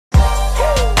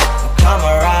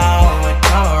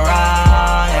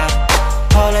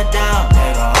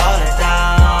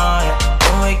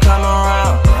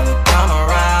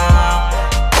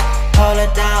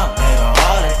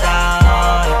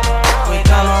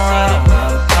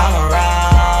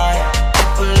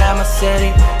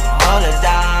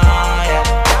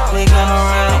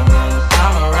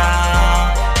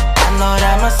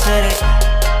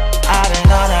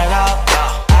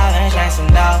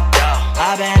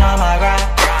on my grind.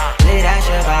 Leave that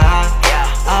shit behind.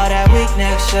 All that weak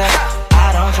nigga shit,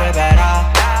 I don't trip at all.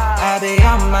 I be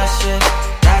on my shit,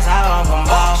 that's how I'm gon'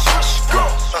 ball.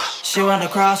 She wanna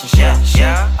cross and shit.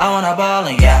 I wanna ball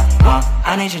and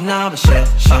I need your number, shit.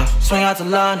 Swing out to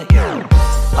London,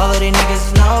 All of these niggas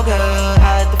is no good.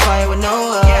 I had to fight with no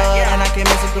hood, and I can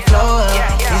mess up the flow up.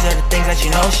 These are the things that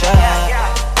you know, shut up.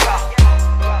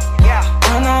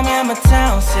 When I'm in my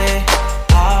town, say,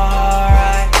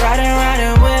 alright. Riding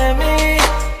with me,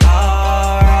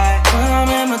 alright. When I'm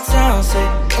in my town, say,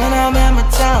 when I'm in my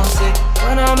town, say,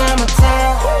 when I'm in my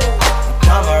town,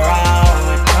 come around,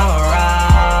 we come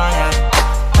around,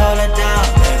 Hold it down,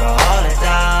 baby, hold it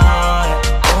down,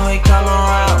 When we come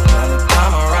around,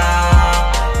 come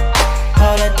around.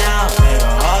 Hold it down, baby,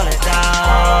 hold it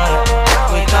down,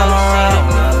 We come around,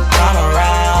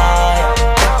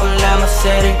 Lama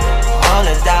City, hold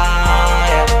it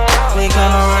down, We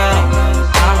come around,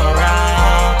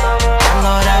 I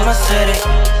know that my city,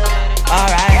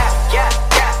 alright.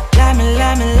 Let me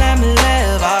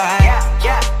live, alright.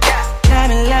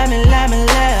 Let me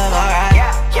live, alright.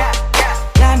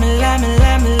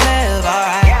 Let me live,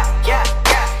 alright.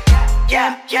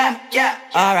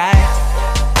 Alright.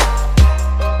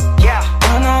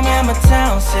 When I'm in my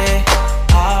town, say,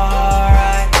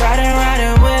 alright. Riding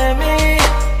with me,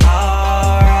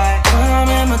 alright. When I'm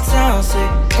in my town, say,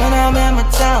 when I'm in my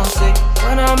town, say,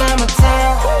 when I'm in my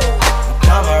town,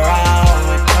 come around,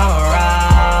 we come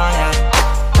around,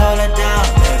 Hold it down,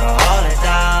 baby, hold it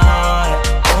down,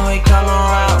 When we come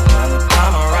around,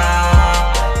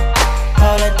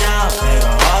 hold it down, baby,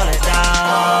 hold it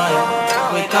down,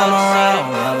 We come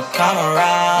around,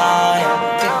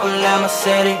 People in my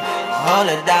city, hold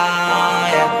it down,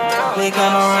 We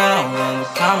come around,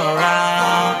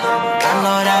 I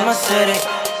know that my city,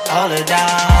 hold it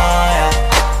down,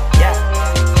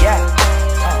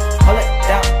 Hold it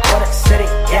down for the city,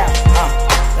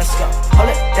 let's go. Hold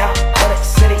it down for the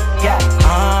city,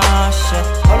 shit.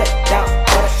 Hold it down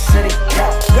for the city, go.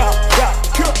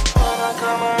 When I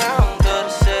come around to the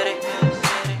city,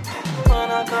 when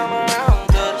I come around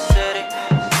to the city,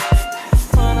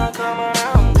 when I come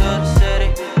around to the city,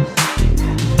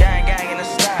 gang in the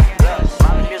style,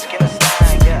 my music in the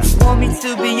style, Want me to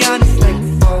be honest like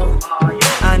before?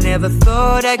 I never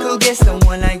thought I could get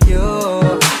someone like you,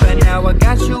 but now I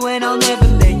got you and I'll never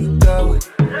let you go.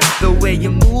 The way you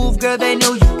move, girl, they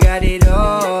know you got it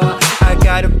all. I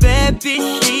got a bad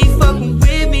bitch, she fucking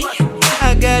with me.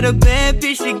 I got a bad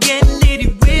bitch that get litty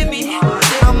with me.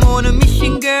 I'm on a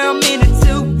mission, girl, I'm in it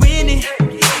to win it.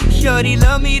 Shorty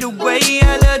love me the way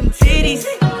I love them titties.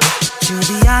 To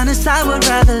be honest, I would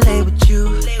rather lay with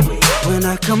you. When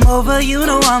I come over, you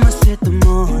know I'ma set the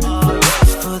mood.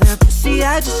 For that pussy,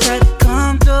 I just try to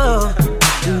come through.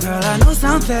 And girl, I know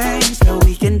some things that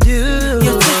we can do.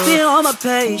 You're testing all my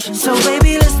patience, so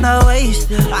baby, let's not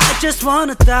waste it. I just want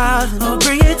 1,000, oh,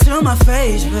 bring it to my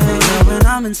face, baby. When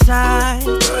I'm inside,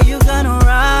 girl, you gonna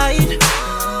ride.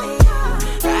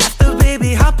 After,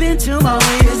 baby, hop into my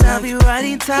waves, I'll be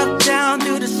riding top down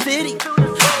through the city.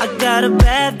 I got a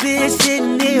bad bitch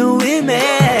sitting here with me.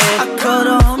 I call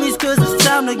the homies cause it's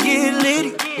time to get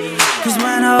litty. Cause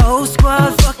when a whole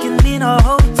squad fucking lean a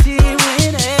whole team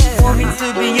with it. Want me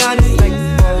to be honest like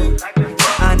before?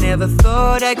 I never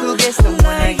thought I could get someone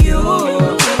like you,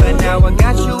 but now I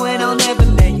got you and I'll never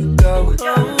let you go.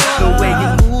 The way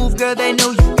you move, girl, they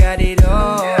know you got it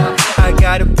all. I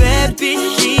got a bad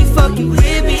bitch, she fucking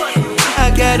with me. I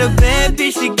got a bad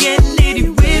bitch that get litty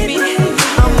with me.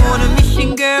 I'm on a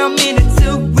mission, girl, I'm in it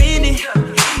to win it.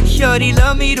 Shorty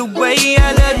love me the way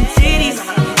I love them titties.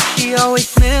 She always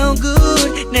smell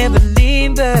good, never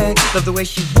lean back. Love the way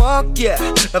she walk, yeah.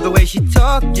 Love the way she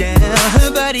talk, yeah.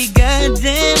 Her body,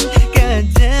 goddamn.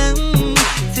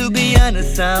 To be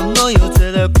honest, I'm loyal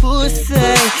to the pussy,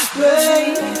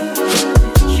 right?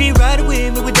 She ride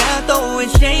with me without throwing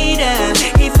shade down.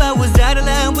 If I was out of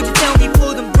line, would you tell me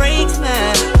pull the brakes,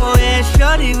 man? Oh yeah,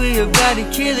 shorty, we about to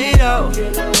kill it all.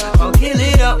 Oh, kill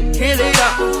it up.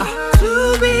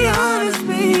 To be honest,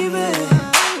 baby,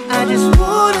 I just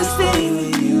wanna stay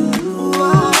with you.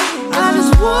 I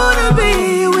just wanna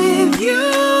be with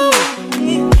you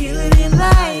and killing in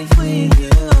life with you.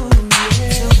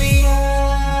 To be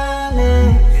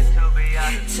honest,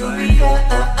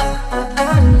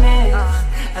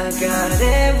 I got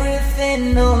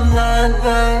everything on line,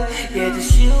 but yeah,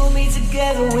 just you and me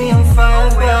together, we on fire,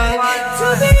 right? To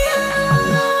be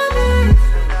honest,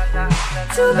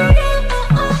 to be honest.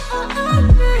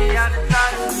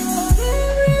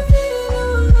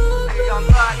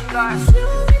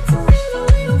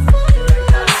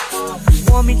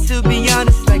 Want me to be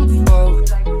honest like before?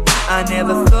 I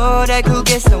never thought I could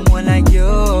get someone like you,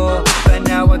 but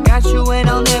now I got you and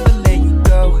I'll never let you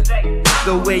go.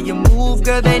 The way you move,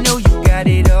 girl, they know you got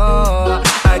it all.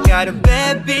 I got a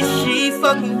bad bitch, she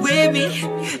fucking with me.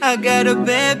 I got a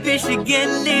bad bitch, she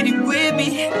getting litty with me.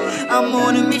 I'm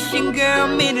on a mission, girl,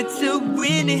 I'm in it to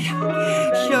win it.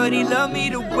 Shorty love me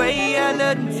the way I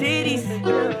love them titties.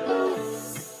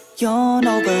 You don't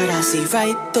know, but I see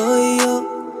right through you.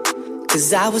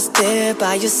 'Cause I was there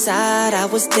by your side. I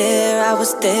was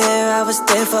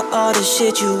there for all the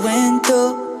shit you went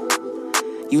through.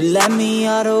 You let me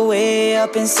all the way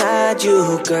up inside you,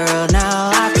 girl.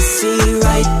 Now I can see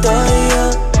right through you.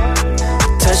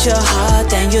 Touch your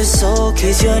heart and your soul,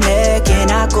 kiss your neck,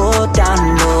 and I go down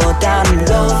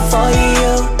low for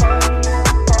you.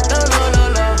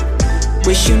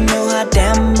 Wish you knew how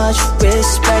damn much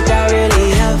respect I really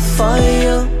have for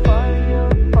you.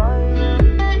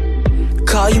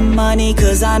 Call you money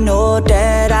 'cause I know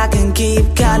that I can keep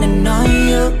counting on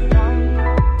you.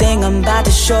 Think I'm about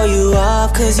to show you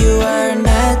off 'cause you earn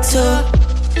that too.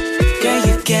 Girl,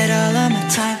 you get all of my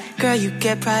time. Girl, you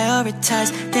get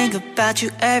prioritized. Think about you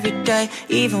every day,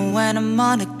 even when I'm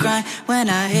on the grind. When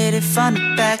I hit it from the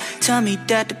back, tell me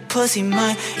that the pussy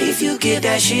mine. If you give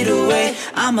that shit away,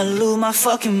 I'ma lose my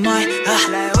fucking mind.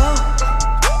 Like, oh.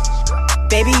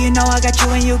 Baby, you know I got you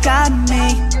and you got me.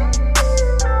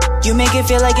 You make it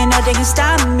feel like nothing can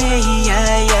stop me.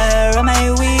 Yeah, yeah, roll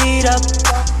my weed up,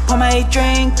 pour my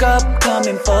drink up,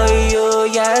 coming for you.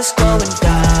 Yeah, it's going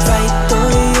down right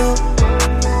through you.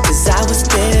 'Cause I was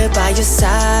there by your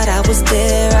side. I was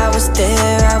there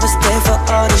for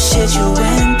all the shit you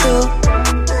went through.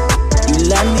 You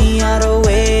let me all the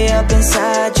way up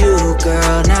inside you,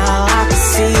 girl. Now I can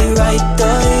see right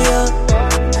through you.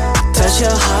 Touch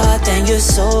your heart and your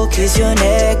soul, kiss your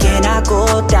neck, and I go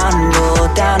down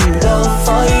low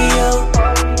for you.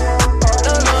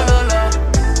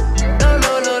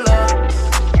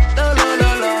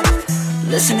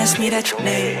 Listen, it's me that you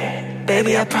need,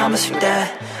 baby, I promise you that.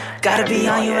 Gotta be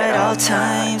on you at all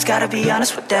times, gotta be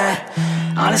honest with that.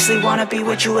 Honestly wanna be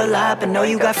with you a lot, but know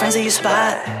you got friends in your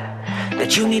spot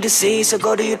that you need to see, so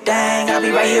go do your thing. I'll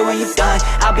be right here when you're done,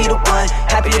 I'll be the one.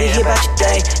 Happy to hear about your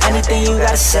day, anything you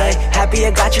gotta say. Happy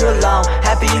I got you alone,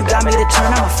 happy you got me to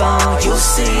turn on my phone. You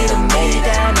see the me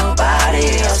that nobody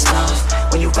else knows.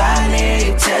 When you ride me,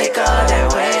 you take all that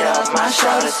weight off my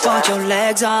shoulders. Want your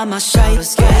legs on my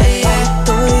shoulders, yeah,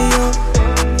 through you.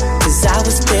 'Cause I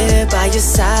was there by your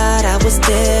side. I was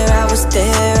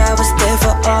there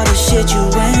for all the shit you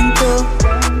went through.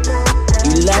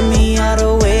 You let me all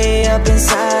the way up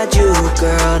inside you,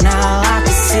 girl. Now I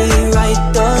can see right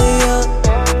through you.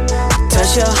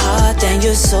 Touch your heart and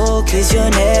your soul, kiss your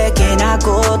neck, and I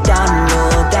go down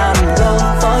low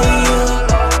for you.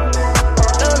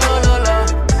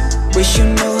 Wish you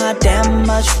knew how damn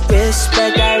much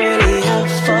respect I really have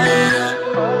for you.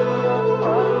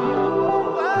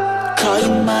 Call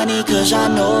you money 'cause I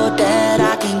know that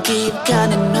I can keep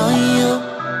counting on you.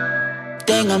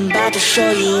 Think I'm about to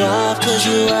show you off 'cause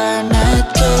you earn that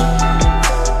too.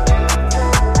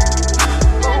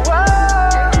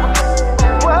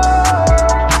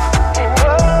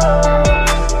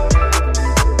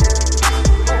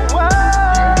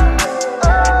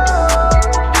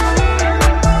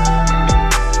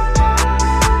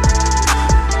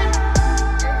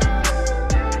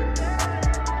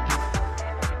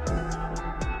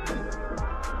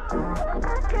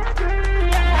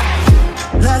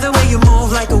 Love the way you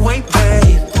move like a wave,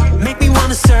 babe. Make me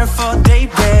wanna surf all day,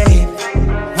 babe.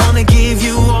 Wanna give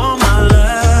you all my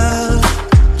love.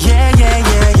 Yeah, yeah,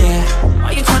 yeah, yeah.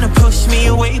 Why you tryna push me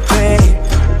away, babe?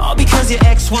 All because your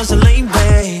ex was a lame,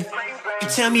 babe. You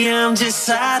tell me I'm just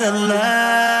out of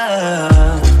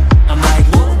love. I'm like,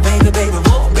 whoa, baby, baby,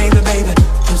 whoa, baby, baby.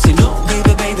 Don't say no,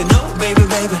 baby, baby, no, baby,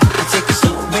 baby. I take it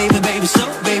slow, baby, baby, slow,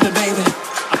 baby, baby.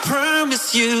 I promise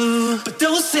you, but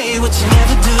don't say what you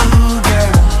never do,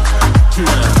 girl.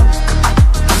 No.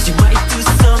 'Cause you might do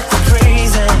something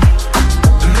crazy,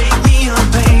 make me your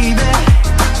baby.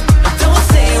 Don't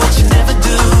say what you never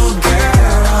do,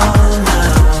 girl. No.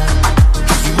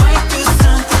 'Cause you might do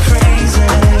something crazy,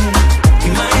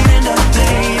 you might end up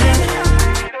dating.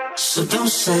 So don't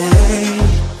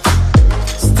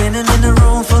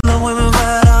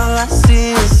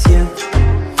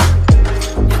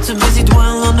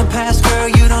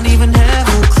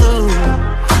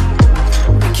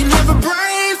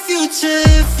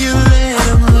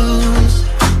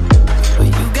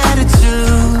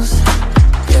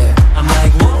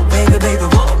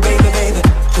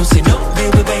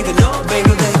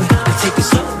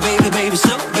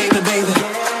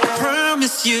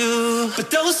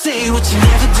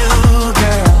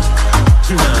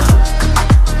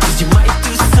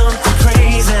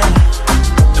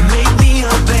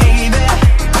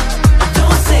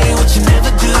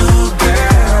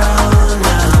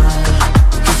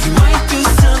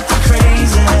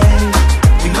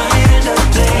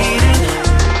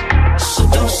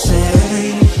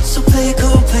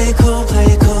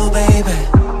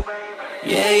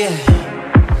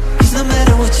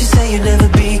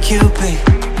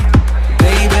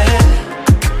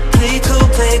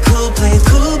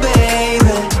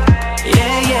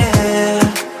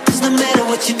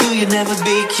never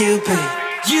be Cupid.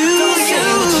 You,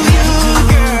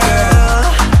 girl.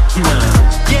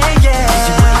 Yeah, yeah.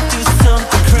 You might do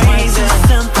something crazy,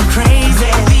 something crazy.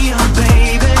 Be your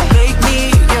baby, make me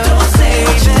your don't say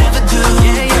what you never do,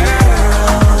 yeah,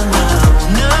 girl. No,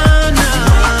 no, no. You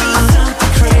might do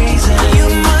something crazy. You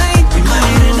might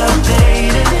end up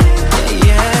dating.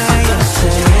 Yeah, yeah. Don't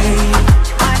say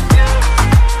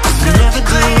you never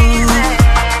do.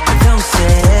 Don't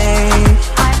say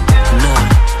no.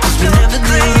 You never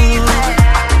do.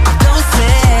 Don't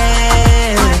say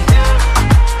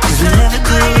you never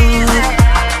do.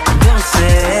 Don't say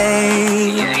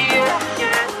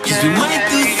we might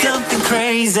do something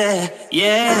crazy,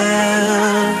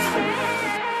 yeah.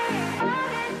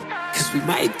 Cause we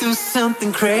might do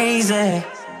something crazy,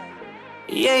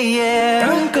 yeah,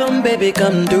 yeah. Come, baby,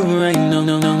 come do right now,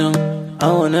 no, no, no.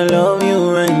 I wanna love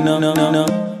you right now, no, no, no.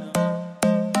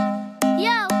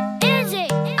 Yo, Izzy,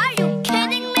 are you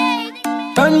kidding me?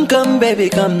 Come, baby,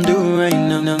 come do right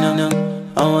now, no, no, no.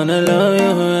 I wanna love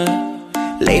you right.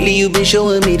 Lately you been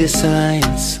showing me the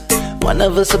signs. One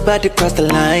of us about to cross the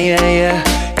line, yeah, yeah.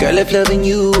 Girl, if loving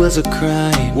you was a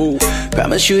crime, woo,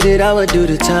 promise you that I would do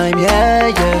the time, yeah,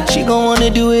 yeah. She gon' wanna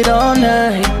do it all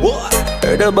night. What?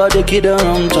 Heard about the kid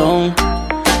around town.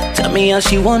 Tell me how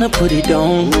she wanna put it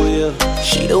down. Ooh, yeah.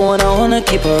 She the one I wanna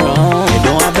keep her on. You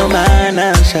don't have no mind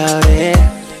now, shawty.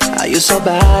 Are you so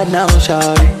bad now,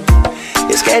 shawty?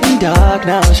 It's getting dark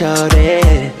now,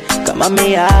 shawty. Come on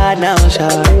me out now,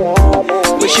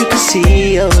 shawty. Wish you could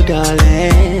see, oh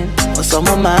darling, what's on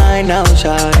my mind now,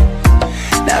 shawty.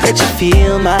 Now that you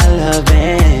feel my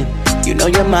loving, you know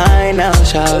you're mine now,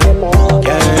 shawty.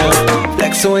 Girl,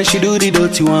 flex when she do the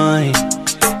dirty wine.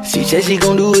 She says she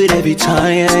gon' do it every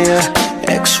time, yeah, yeah.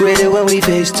 X-rated when we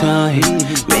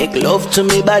FaceTime. Make love to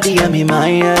me body and me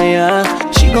mind, yeah,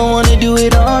 yeah. She gon' wanna do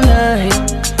it all night.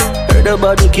 Heard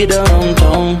about the kid around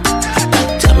town.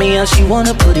 Tell me how she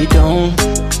wanna put it down.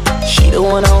 She the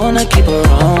one I wanna keep her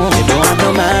on. You don't have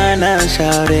no mind now,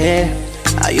 shawty.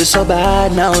 Are you so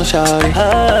bad now, shawty?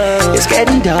 Oh, it's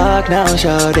getting dark now,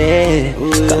 shawty.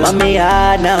 Come on me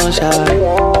out now, shawty.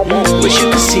 Wish you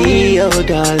could see, oh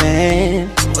darling,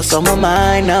 what's on my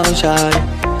mind now, shawty.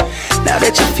 Now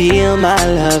that you feel my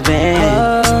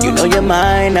loving, you know you're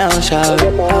mine now,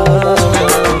 shawty.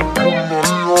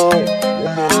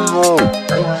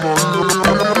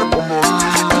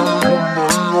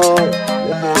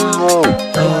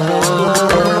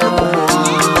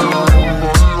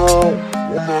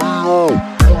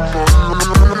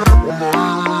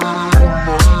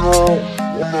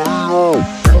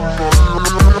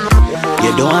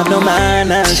 You don't have no mind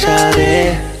now,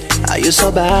 shawty. Are you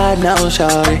so bad now,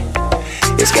 shawty?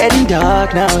 It's getting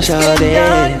dark now, shawty.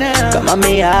 Come on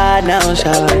me out now,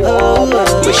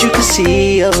 shawty. Wish you could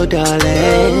see, oh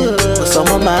darling, what's on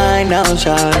my mind now,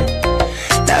 shawty.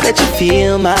 Now that you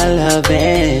feel my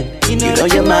loving, you know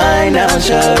you're mine now,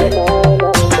 shawty.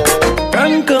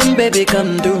 Come, baby,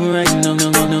 come do right now, no,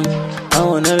 no, no. I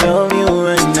wanna love you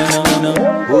right now, no, no, no.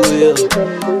 Oh yeah.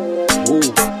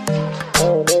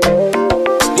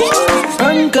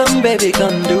 Come, baby,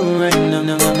 come do right now,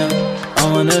 no, no, no. I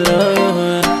wanna love you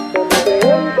right.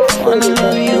 Wanna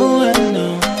love you right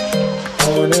now. I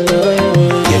wanna love you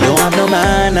right. You don't have no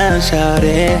mind now,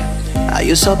 shawty. Are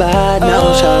you so bad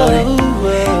now, shawty?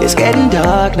 It's getting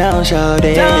dark now,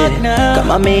 shawty.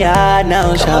 Come on me out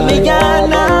now, shawty.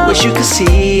 Wish you could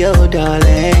see, oh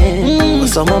darling,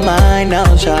 what's on my mind now,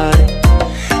 shawty.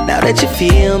 Now that you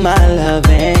feel my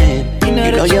loving, you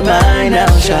know you're mine now,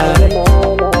 shawty.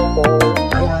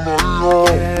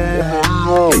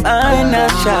 Mine now,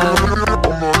 shawty.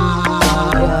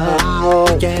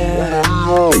 Yeah,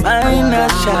 mine now,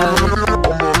 shawty.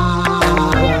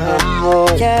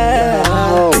 Yeah,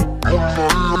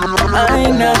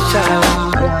 mine now, shawty.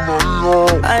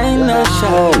 Mine now,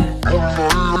 shawty.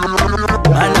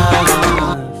 Mine now.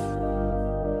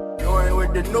 You ain't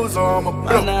with the news, so I'm a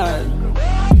Mine now.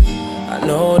 I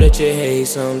know that you hate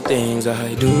some things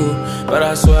I do, but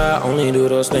I swear I only do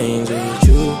those things with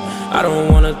you. I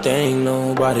don't wanna thank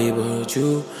nobody but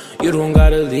you. You don't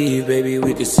gotta leave, baby,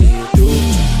 we can see it through.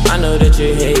 I know that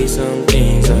you hate some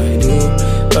things I do,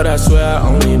 but I swear I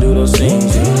only do those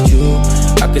things with you.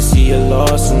 I can see you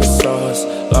lost in the sauce,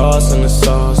 lost in the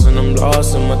sauce, and I'm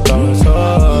lost in my thoughts.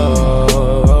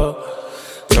 Oh,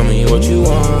 tell me what you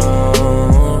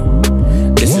want,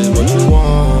 this is what you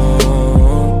want.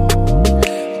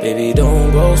 Baby,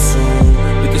 don't go soon,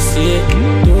 we can see it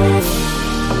through.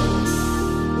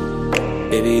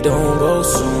 Baby, don't go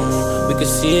soon, we can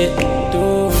see it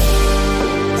through.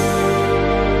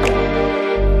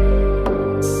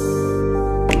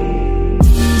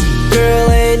 Girl,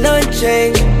 ain't nothing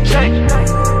changed.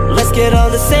 get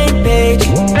on the same page.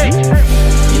 You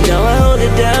know I hold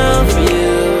it down for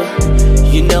you.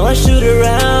 You know I shoot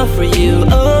around for you.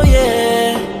 Oh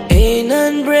yeah, ain't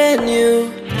nothing brand new.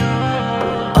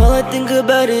 All I think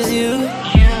about is you.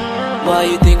 Why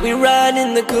you think we ride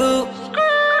in the coupe?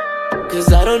 Cause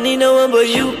I don't need no one but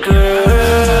you,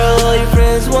 girl. All your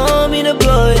friends want me to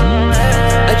blow it.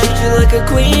 I treat you like a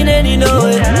queen and you know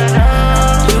it.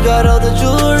 You got all the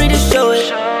jewelry to show it.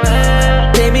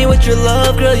 Pay me with your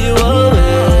love, girl, you owe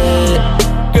it.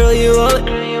 Girl, you owe it.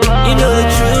 You know the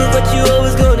truth, but you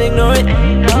always gonna ignore it.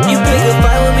 You pick a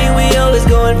fight with me, we always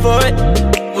going for it.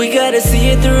 We gotta see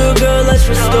it through, girl, let's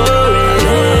restore it.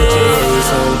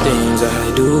 Some things I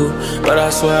do, but I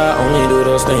swear I only do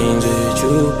those things with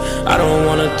you. I don't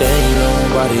wanna thank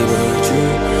nobody but you.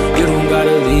 You don't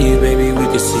gotta leave, baby, we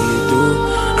can see it through.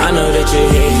 I know that you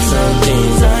hate some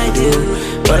things I do,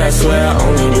 but I swear I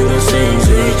only do those things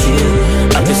with you.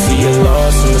 I can see you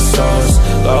lost in the sauce,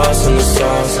 lost in the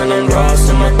sauce, and I'm lost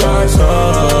in my thoughts. Oh,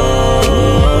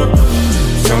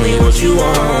 tell me what you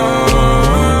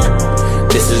want.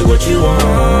 This is what you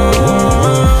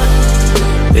want.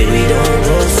 Baby, don't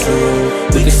go soon,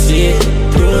 we can see it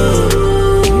through.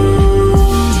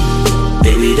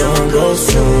 Baby, don't go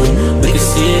soon, we can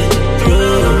see it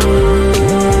through.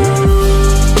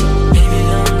 Baby,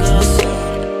 don't go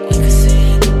soon, we can see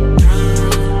it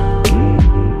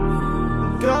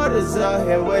through. God is out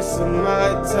here wasting my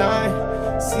time.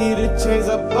 See the chains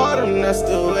I bought him, that's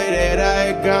the way that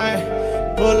I grind.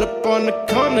 Pull up on the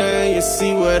corner and you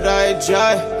see what I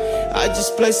drive. I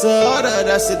just placed an order,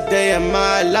 that's a day in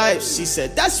my life. She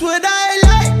said, that's what I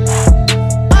like.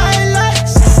 I like.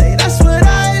 She say, that's what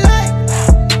I like.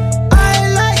 I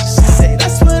like. She say,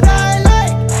 that's what I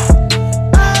like.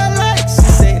 I like. She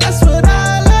say, that's what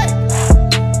I like.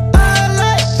 I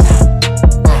like.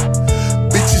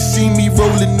 Bitches see me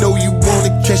rolling, know you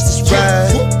wanna catch this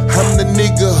ride. I'm the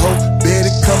nigga, ho,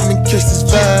 better come and catch this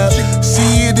vibe.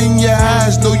 See it in your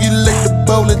eyes, know you like the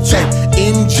bowling type.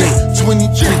 MJ,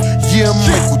 23, yeah,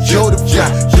 Michael Jordan fly.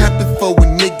 Clapping for a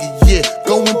nigga, yeah,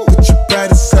 go and put your pride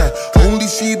aside. Only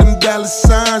see them dollar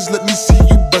signs, let me see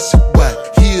you bust it wide.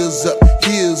 Heels up,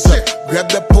 grab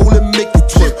that pole and make it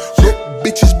twerk. Look,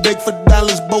 bitches beg for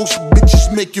dollars, both bitches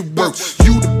make it work.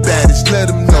 You the baddest, let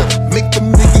them know, make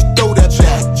them niggas throw that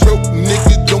back. Broke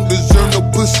niggas don't deserve no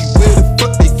pussy, where the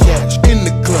fuck they catch? In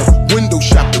the club, window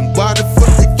shopping, why the fuck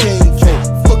they came from?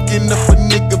 Fucking up a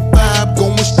nigga vibe,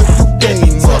 going straight through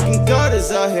game. Talking God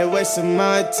is out here wasting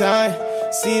my time.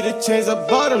 See the chains I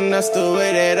bought them, that's the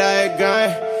way that I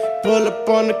grind. Pull up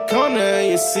on the corner and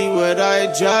you see what I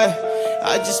drive.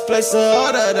 I just placed an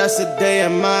order, that's a day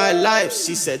in my life.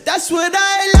 She said, that's what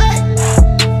I like.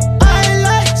 I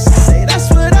like. She say, that's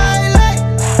what I like.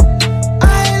 I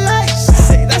like. She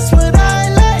say, that's what I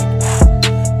like.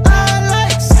 I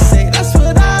like. She say, that's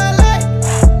what I like.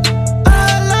 I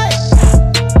like.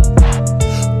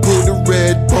 Pull the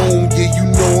red bone, yeah, you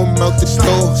know I'm out the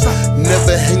store.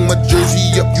 Never hang my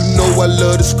jersey up, you know I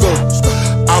love the score.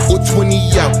 I bought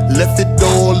 20 out, left it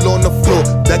all on the floor.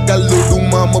 That got little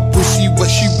mama pussy, what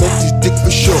she want is dick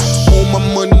for sure. All my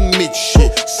money made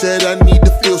shit, said I need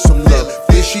to feel some love.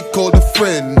 Then she called a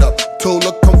friend up, told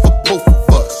her come for both of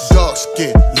us. Dark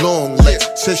skin, long legs,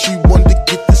 said she wanted to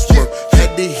get this work.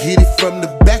 Had to hit it from the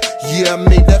back, yeah, I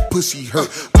made that pussy hurt.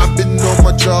 I've been on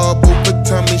my job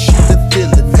overtime and she been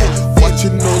feeling that.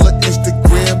 Watching all her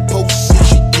Instagram posts, see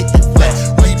she getting flat.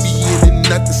 We be in and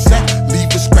out the sack,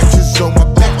 leaving scratches on my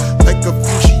back. Like a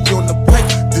fishy on the pipe,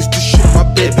 this the shit my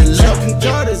baby like. Talking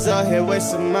God is out here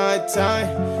wasting my time.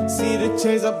 See the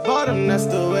chains I bought them, that's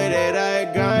the way that I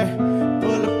grind.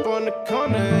 Pull up on the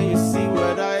corner and you see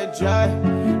what I drive.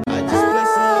 I just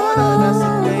place an order, that's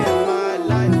a day in my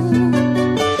life.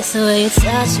 It's the way you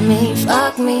touch me,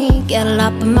 fuck me, get all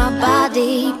up in my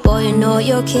body. Boy, you know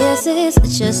your kisses are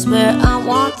just where I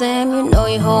want them. You know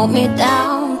you hold me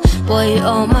down. Boy, you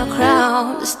own my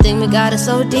crown. This thing we got is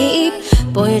so deep.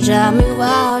 Boy, you drive me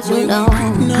wild, you know.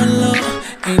 No love,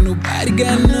 ain't nobody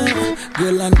got none.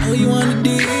 Girl, I know you wanna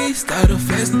dig. Start off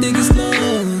fast, take it slow.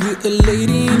 With a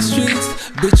lady in the streets,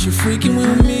 bitch, you freaking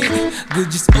with me. Good,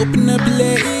 just open up your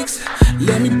legs,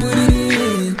 let me put it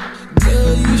in.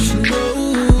 Girl, you should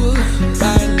know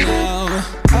by now.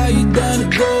 Are you down to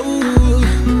go?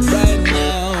 Right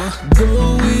now, go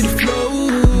with the flow.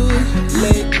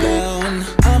 Lay down,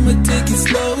 I'ma take it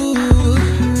slow.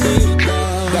 Lay it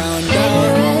down, down,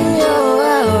 down. When you're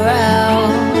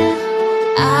around,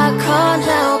 I can't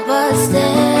help but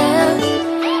stare.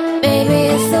 Baby,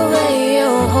 it's the way you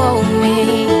hold me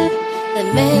that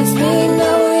makes me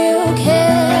know you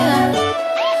care.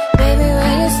 Baby,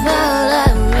 when you smile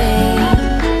at me,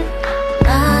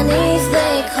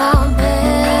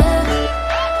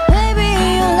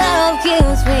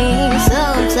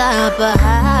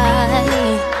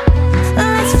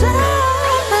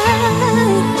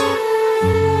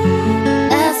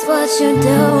 you do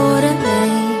to me.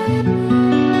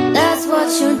 That's what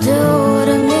you do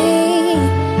to me.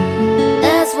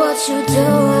 That's what you do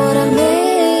to me.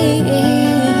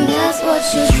 That's what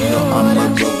you do to me. I'ma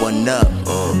go one up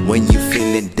when you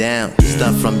feeling down.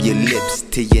 Start from your lips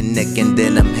to your neck and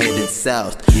then I'm heading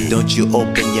south. Don't you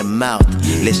open your mouth,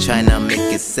 let's try now make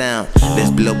it sound.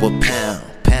 Let's blow a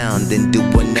pound, then do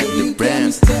another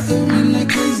round. Like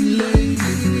crazy lady.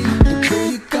 The way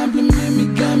you compliment me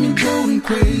got me going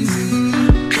crazy.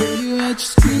 Girl, you had you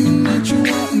screaming that you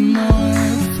want more.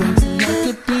 Friends locked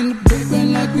up in the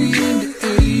background like we in the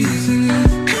 80s.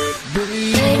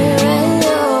 Baby, when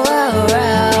you're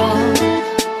around,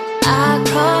 I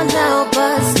can't help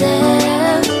but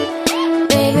stare.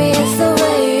 Baby, it's the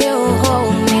way you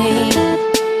hold me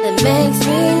that makes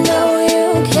me know you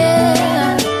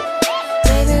care.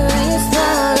 Baby, when you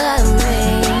smile at me,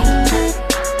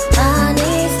 my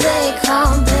knees they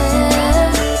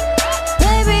compare.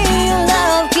 Baby, your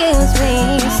love gives me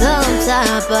some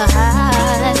type of high.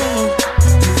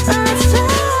 That's what you do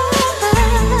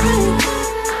to me.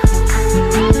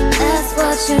 That's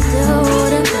what you do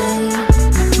to me.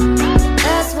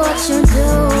 That's what you do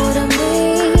to me.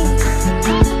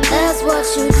 That's what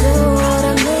you do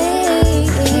to me.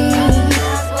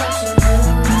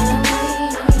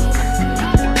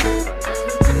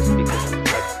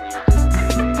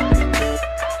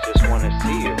 Just wanna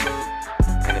see you.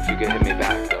 And if you could hit me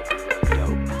back, that'd be really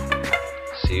dope.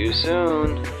 See you soon.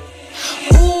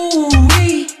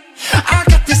 Ooh-wee, I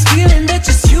got this feeling that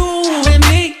just you and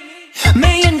me.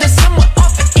 May end up somewhere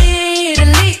off of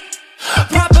Italy.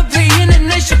 Probably in a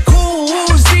nation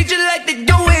cruise. See you like they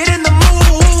do it in the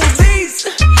movies.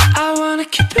 I wanna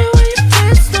keep it where your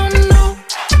friends don't know.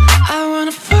 I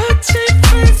wanna fuck till your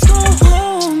friends go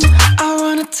home. I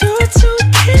wanna do it till we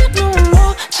can't no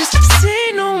more. Just to say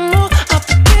no more. I'll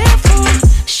be there for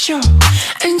sure.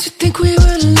 And you think we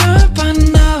would learn by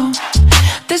now?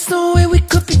 There's no way we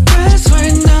could be friends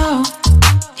right now.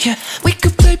 Yeah, we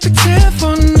could play pretend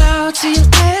for now till your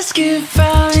legs give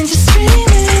out and just scream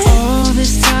it. All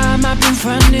this time I've been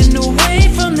running away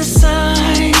from the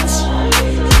signs,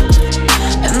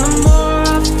 and the more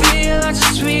I feel, I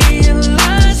just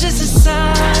realize it's a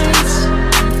signs.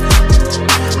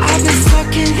 I've been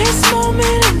stuck in this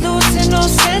moment and losing no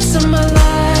sense of my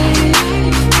life.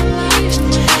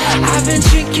 I've been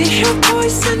drinking your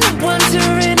poison and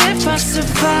wondering if I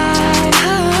survive.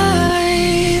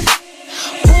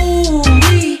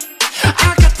 Ooh-wee,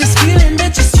 I got this feeling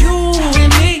that just you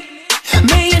and me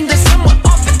may end up somewhere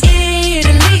off of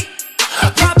Italy.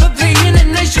 Probably in a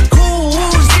nation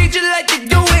cruise. Treat you like they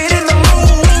do it in the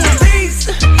movies.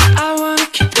 I wanna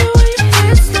keep it where your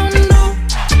friends don't know.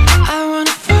 I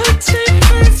wanna fuck till your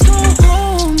friends go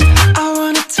home. I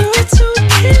wanna do it till we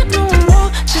can't no more.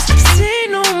 Just to say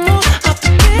no more. I'll be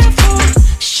there for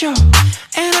sure.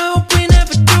 And I hope we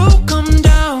never do come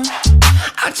down.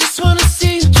 I just wanna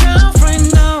see you drown right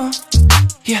now.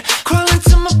 Yeah, crawl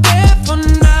into my bed for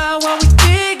now while we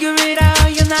figure it out.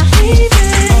 You're not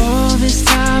leaving. All this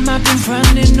time I've been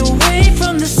running away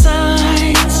from the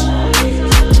signs,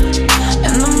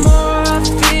 and the more I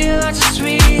feel, I just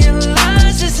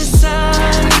realize it's a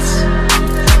signs.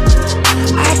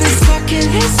 I've been stuck in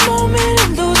this moment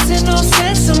and losing no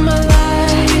sense of my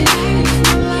life.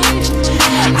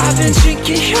 I've been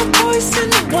drinking your poison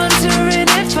and wondering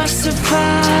if I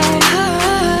survive.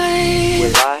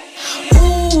 Will I?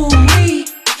 Ooh-wee,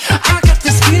 I got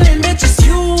this feeling that just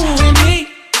you and me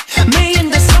may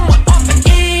end up somewhere off of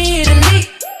Italy.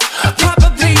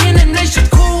 Probably in a nation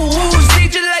cruise.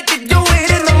 Treat you like they do it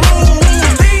in the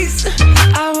movies.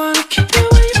 I wanna keep it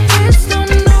where your friends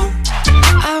don't know.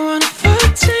 I wanna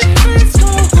fuck till your friends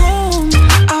go home.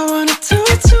 I wanna do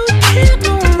it till we can't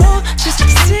no more. Just to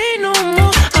say no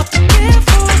more. I'll be there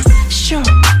for sure.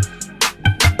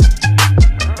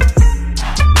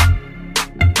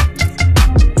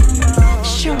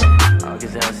 Sure. I'll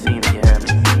get that scene, you heard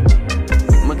me?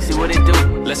 Look, see what it do.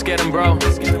 Let's get him, bro.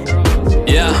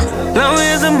 Yeah. Long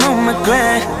as I'm on my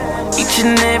grind, each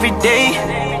and every day,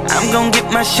 I'm gon'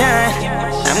 get my shine,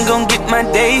 I'm gon' get my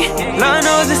day. Lord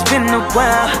knows it's been a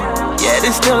while, yet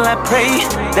and still I pray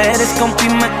that it's gon' be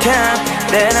my time,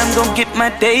 that I'm gon' get my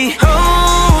day.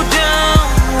 Hold on,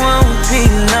 won't be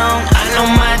long. I know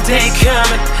my day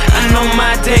coming, I know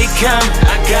my day coming.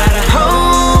 I gotta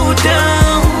hold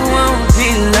on, won't be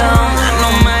long. I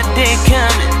know my day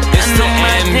coming, I know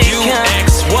my day coming.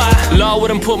 MUXY, God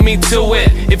wouldn't put me to it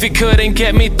if He couldn't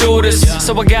get me through this.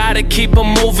 So I gotta keep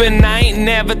on moving, I ain't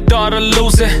never thought of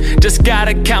losing. Just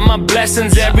gotta count my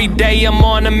blessings, every day I'm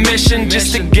on a mission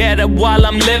just to get it while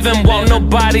I'm living. Won't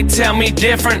nobody tell me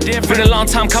different. Been a long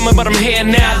time coming, but I'm here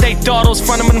now. They thought I was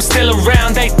frontin', but I'm still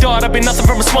around. They thought I'd be nothing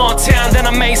from a small town. Then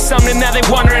I made something, now they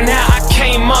wondering how I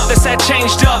came up. They said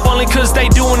changed up, only cause they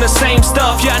doing the same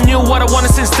stuff. Yeah, I knew what I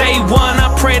wanted since day one.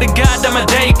 I pray to God that my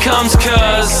day comes,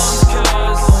 cause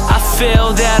I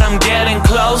feel that I'm getting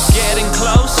close.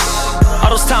 All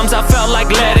those times I felt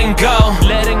like letting go.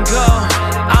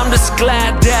 I'm just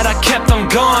glad that I kept on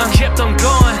going.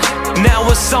 Now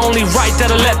it's only right that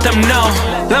I let them know.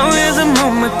 Long as I'm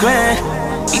on my grind,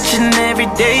 each and every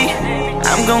day,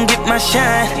 I'm gon' get my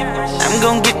shine, I'm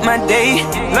gon' get my day.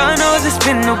 Lord knows it's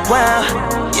been a while,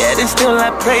 yet and still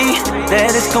I pray that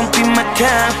it's gon' be my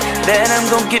time, that I'm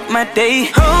gon' get my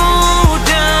day. Hold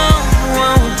on,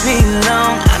 won't be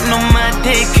long, I know my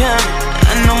day coming,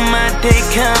 I know my day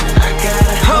coming. I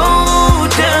gotta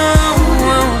hold on,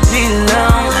 won't be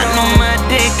long, I know my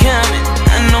day coming,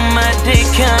 I know my day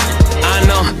coming. I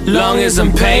know, long as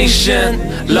I'm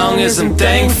patient, long as I'm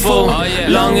thankful,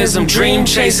 long as I'm dream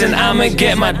chasing, I'ma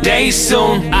get my day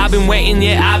soon. I've been waiting,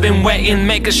 yeah, I've been waiting,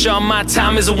 making sure my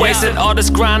time isn't wasted. All this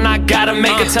grind, I gotta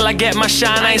make it till I get my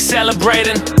shine, I ain't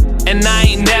celebrating. And I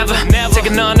ain't never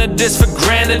taking none of this for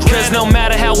granted, cause no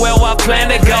matter how well I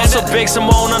planned it, go so big some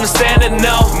won't understand it,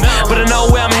 no. But I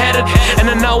know where I'm headed, and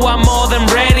I know I'm more than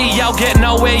ready. Y'all get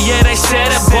nowhere, yeah, they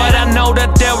said it, but I know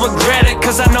that they'll regret it,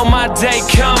 cause I know my day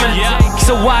coming.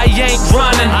 So I ain't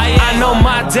running, I know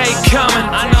my day coming.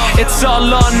 It's all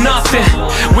or nothing,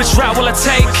 which route will I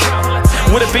take?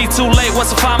 Would it be too late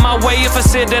once I find my way? If I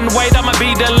sit and wait, I might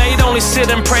be delayed. Only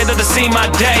sit and pray that I see my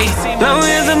day. Long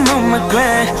as I'm on my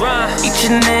grind,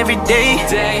 each and every day,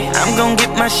 I'm gon'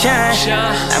 get my shine,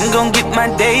 I'm gon' get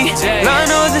my day. Lord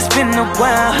knows it's been a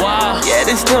while, yet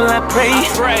and still I pray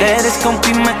that it's gon'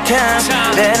 be my time,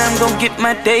 that I'm gon' get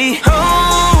my day.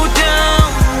 Hold on,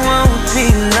 won't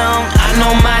be long, I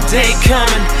know my day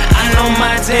coming, I know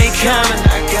my day coming.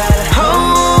 I gotta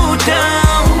hold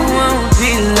on, won't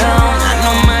be long, I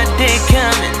know my day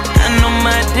coming, I know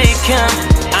my day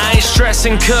coming. I ain't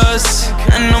stressing cause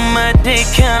I know my day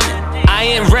coming.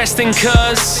 I ain't resting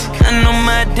cause I know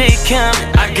my day coming.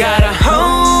 I gotta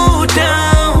hold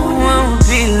on, won't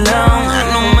be long, I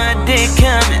know my day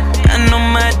coming, I know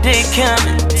my day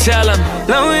coming. Tell him,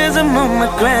 long as I'm on my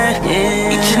grind,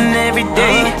 each and every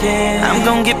day, I'm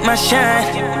gon' get my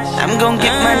shine, I'm gon'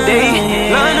 get my day.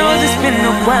 Lord knows it's been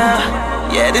a while,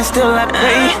 yet and still I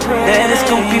pray that it's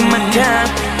gon' be my time,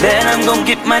 that I'm gon'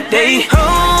 get my day.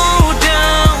 Hold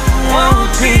on,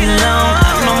 won't be long,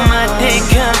 I know my day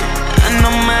coming, I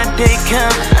know my day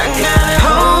coming. I gotta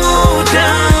hold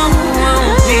on,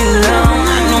 won't be long,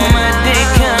 I know my day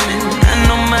coming, I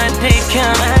know my day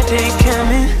coming, my day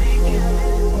coming.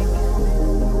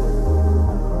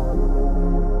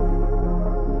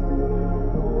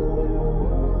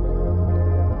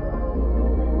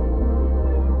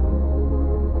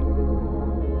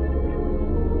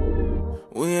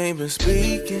 We ain't been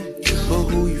speaking, but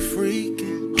who you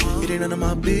freaking? It ain't none of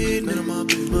my business,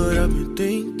 but I've been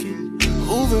thinking.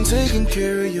 Who been taking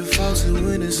care of your faucet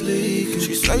when it's leaking?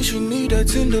 She say she need that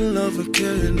tender love and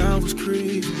care, and I was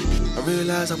creeping. I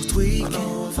realized I was tweaking.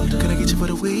 Can I get you for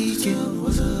the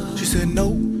weekend? She said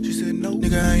no,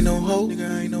 nigga I ain't no hoe,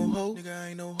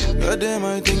 Goddamn,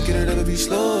 I ain't think it'd ever be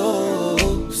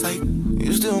slow. Say,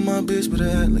 you still my bitch, but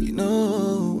I act like you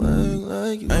know, I act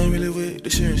like you. I ain't really with the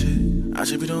sharing shit. I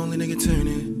should be the only nigga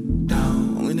turning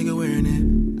down, only nigga wearing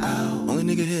it out, only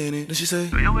nigga hitting it. Then she say,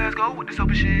 where your ass go with this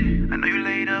open shit? I know you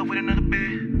laid up with another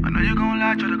bitch. I know you gon'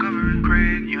 lie, try to cover it.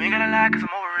 Craig, you ain't gotta lie, cause I'm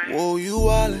over it. whoa, you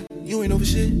wildin', you ain't over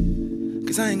shit,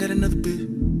 cause I ain't got another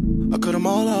bitch. I cut them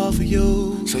all off for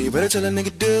you, so you better tell a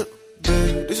nigga dip,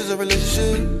 babe. This is a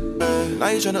relationship, babe. Now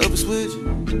you tryna up a switch,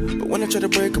 but when I try to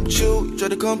break up with you try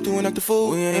to come through and act the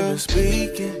fool. We ain't been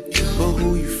speaking, but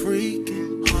who you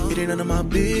freaking? It ain't none of my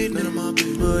business,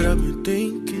 but I've been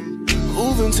thinking.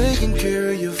 Who been taking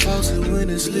care of your faucet when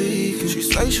it's leaking? She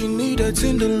say she need that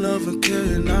tender love and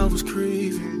care, and I was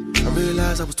creeping. I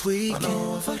realized I was tweaking.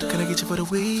 Can I get you for the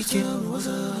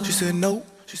weekend? She said no,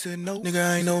 nigga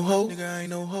I ain't no hoe,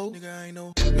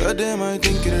 Goddamn, I ain't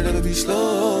think it'd ever be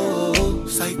slow.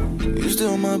 Say, you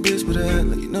still my bitch, but I act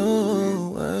like you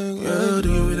know. Girl,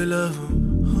 do you really love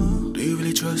him? Do you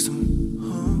really trust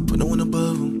him? Put no one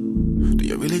above him. Do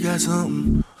you really got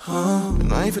something?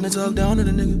 And I ain't finna talk down to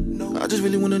the nigga. No, I just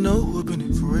really wanna know who up in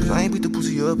it. For real, I ain't beat the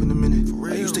pussy up in a minute. For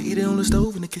real, I used to eat it on the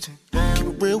stove in the kitchen. Keep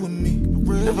it real with me.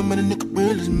 real. Never met a nigga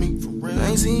real as me, for real. I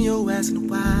ain't seen your ass in a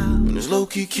while, and it's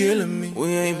low-key killing me. We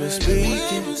ain't been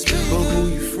speaking, but who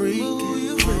you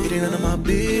freaking? It ain't none of my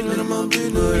business,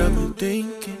 but I've been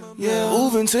thinking. Yeah,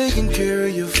 moving, taking care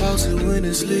of your faucet when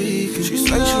it's leaking. She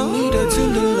said she need that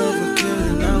tender love and care,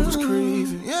 and I was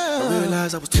craving. I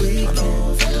realized I was tweaking.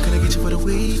 Can I get you for the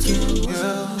weekend?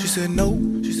 Yeah. She said no,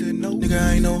 nigga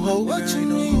I ain't no hoe. What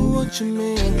you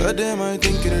mean? Goddamn, I ain't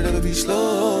think it'd ever be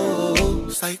slow.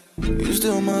 It's like, you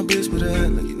still my bitch, but I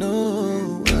act like you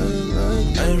know. I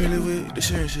ain't really with the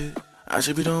sharing shit. I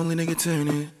should be the only nigga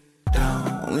turning it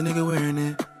down, only nigga wearing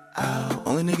it out,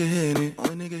 only nigga hitting it,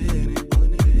 only nigga hitting it.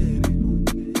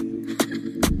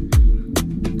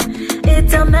 It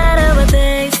don't matter what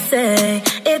they say,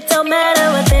 it don't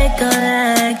matter what they gon'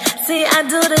 like. See, I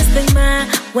do this thing my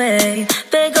way.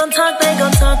 They gon' talk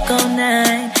all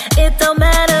night. It don't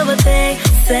matter what they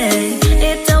say,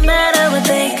 it don't matter what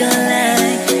they gon'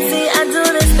 like. See, I do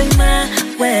this thing my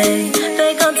way.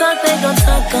 They gon' talk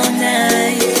all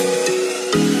night.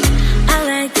 I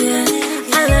like it,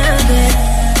 I love it.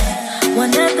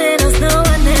 Want nothing else, no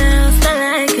one else. I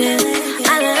like it,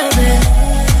 I love it.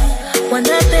 Want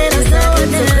nothing else, no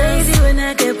one else. So crazy when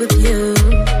I get with you.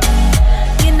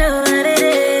 You know what it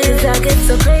is. I get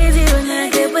so crazy when I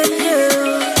get with you.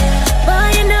 Boy,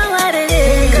 you know what it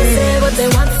is. Go say what they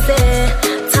want to say.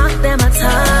 Talk them I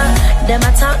talk. Them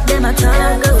I talk, them I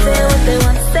talk. Go say what they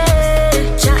want to say.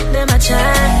 Chat them I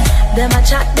chat. Them I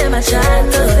chat, them I chat.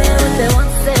 Go say what they want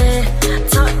to say.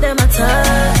 Talk them I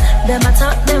talk. Them I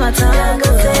talk, them I talk. Go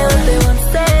say what they want to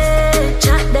say.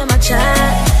 Chat them I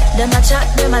chat. Them I chat,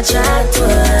 them I chat.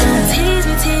 Tease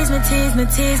me, tease me, tease me,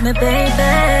 tease me,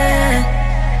 baby.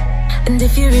 And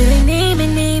if you really need me,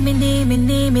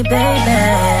 baby.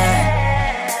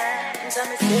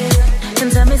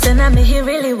 And tell me, say I'm here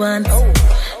really once.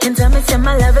 And tell me, say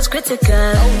my love is critical.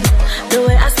 The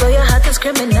way I spoil your heart is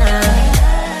criminal.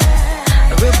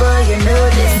 Real boy, you know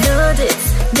this.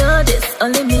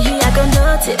 Only me here, I gon'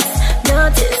 notice.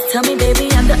 Tell me, baby,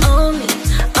 I'm the only.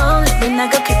 Then I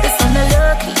go keep this on the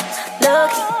low-key.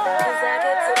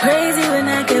 Crazy when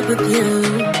I get with you.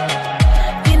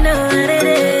 You know what it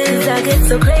is. I get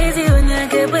so crazy when I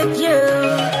get with you.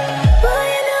 Boy,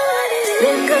 you know what it is.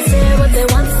 Then go say what they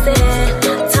want to say.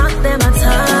 Talk them I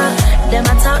talk. Them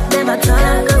I talk, them I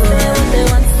talk. Go say what they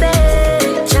want to say.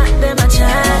 Chat them I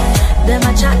chat. Them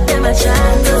I chat, them I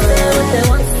chat. Go say what they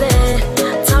want to say.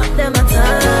 Talk them I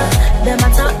talk. Them I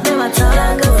talk, them I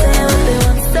talk. Go say what they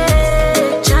want to say.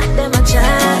 Chat them I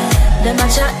chat. Them I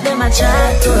chat, them I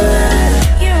chat.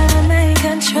 You're my main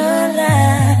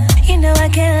controller. You know I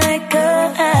can't let go.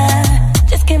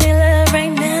 Just give me love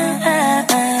right now.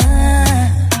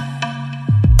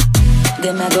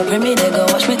 Then I go bring me, they go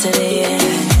watch me to the end.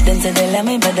 Then say they love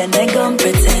me, but then they gon'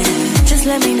 pretend. Just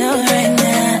let me know right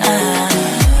now.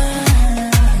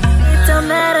 It don't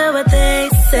matter what they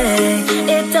say.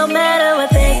 It don't matter what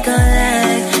they gon'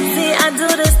 like. See, I do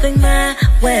this thing my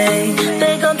way.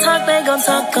 They gon' talk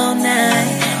all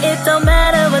night. It don't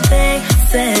matter what they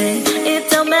say. It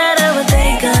don't matter what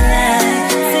they gon'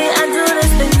 like. See, I do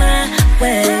this thing my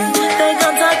way. They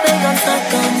gon' talk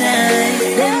all night.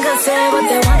 Then go say what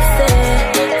they want to say.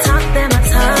 Talk them I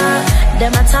talk.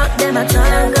 Them I talk, them I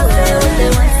talk. Go say what they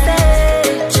want to say.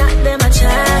 Chat them I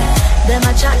chat. Them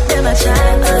I chat, them I chat.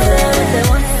 Go say what they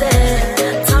want to say.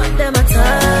 Talk them I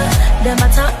talk. Them I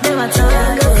talk, them I talk.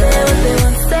 Go say what they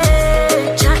want to say.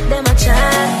 Chat them I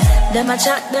chat. Them I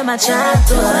chat, them I chat.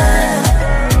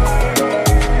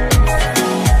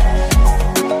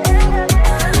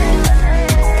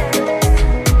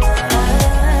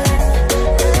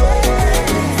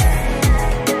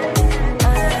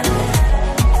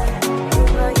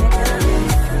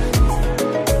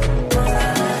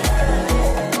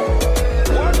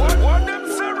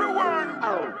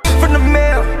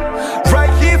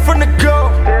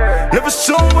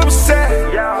 Show 'em where it's at.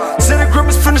 Send the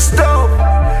grimace from the stove.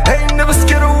 Ain't never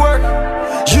scared of work.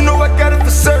 You know I got it for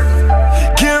certain.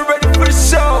 Getting ready for the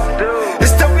show.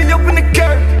 It's time we open the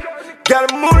curtain.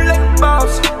 Gotta move like a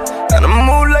boss. Gotta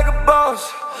move like a boss.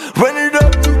 Run it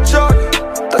up, you charge.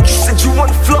 Thought you said you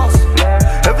wanna floss.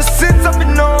 Ever since I've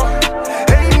been on,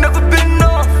 ain't never been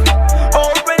off.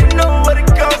 Already know what it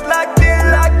goes like it,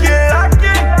 like it, like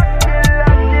it.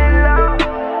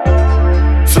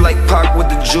 Feel like Pac with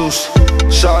the juice.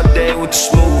 Sade with the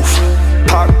smooth,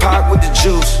 Pac with the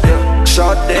juice.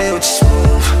 Sade with the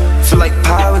smooth, feel like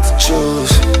pie with the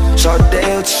juice. Sade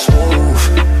with the smooth,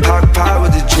 Pac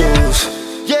with the juice.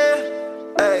 Yeah,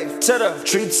 ayy. to the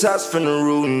treetops from the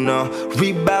roof, no.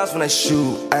 Rebounds when I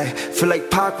shoot, ayy. Feel like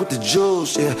Pac with the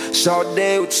juice, yeah.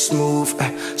 Sade with the smooth,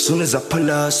 ayy. Soon as I pull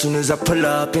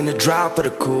up in the drop of the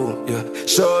cool, yeah.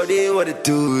 Shorty, what it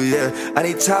do, yeah. I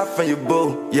need top from your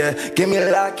boo, yeah. Give me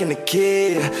a lock and a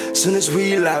key, yeah. Soon as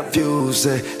we live views,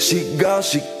 yeah. She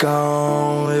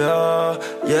gone, yeah,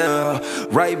 yeah.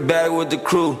 Right back with the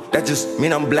crew, that just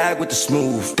mean I'm black with the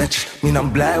smooth. That just mean I'm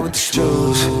black with the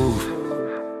smooth.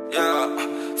 Yeah,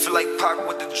 feel like Pac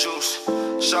with the juice.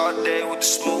 Sade with the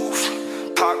smooth.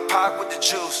 Pac with the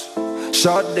juice.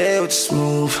 Sade with the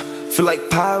smooth. Feel like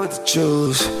Pac with the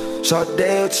juice. Sade with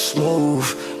the smooth.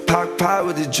 Pac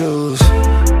with the juice.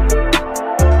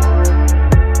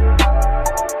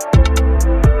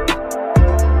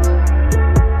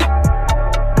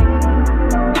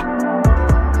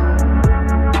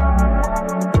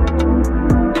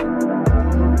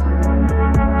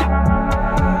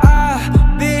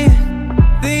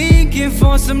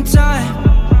 For some time,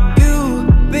 you've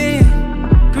been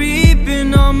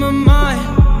creeping on my mind.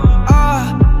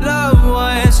 Our love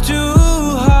was too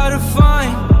hard to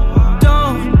find.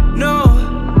 Don't know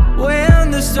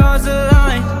when the stars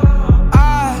align.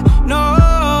 I know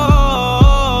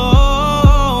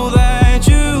that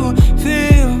you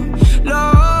feel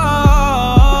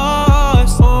lost.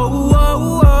 Oh,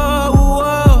 oh, oh,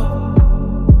 oh.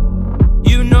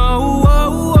 You know,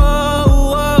 oh,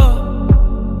 oh, oh.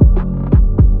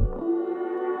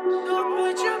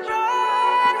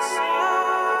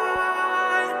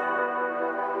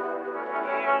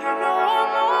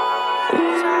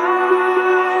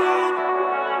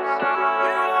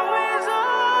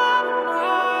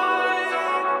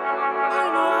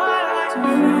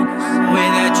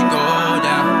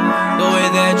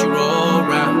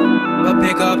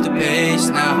 Pick up the pace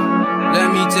now. Let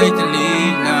me take the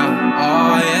lead now.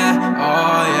 Oh yeah,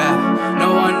 oh yeah. No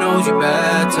one knows you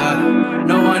better.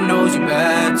 No one knows you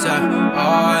better.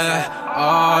 Oh yeah,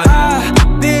 oh yeah.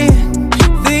 I've been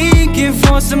thinking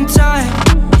for some time.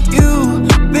 You've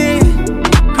been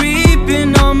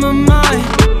creeping on my mind.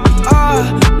 Our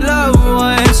love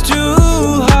was too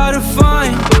hard to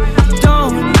find.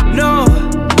 Don't know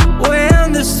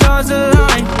when the stars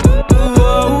align.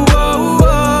 Whoa, whoa,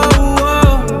 whoa.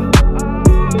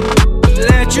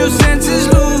 Your senses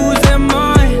lose their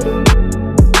mind.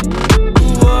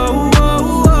 Whoa, whoa,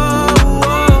 whoa,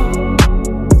 whoa.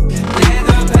 Let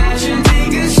the passion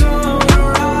take us on a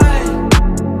ride.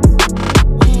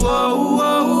 Whoa,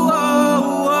 whoa, whoa,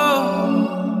 whoa.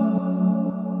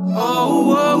 Oh,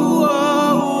 whoa,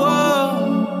 whoa, whoa.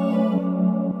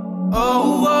 Oh,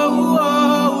 whoa,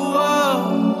 whoa, whoa.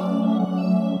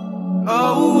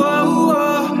 Oh, whoa,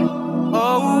 whoa.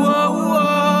 Oh, whoa, whoa.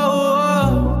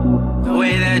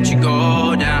 You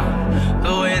go down, the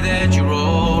way that you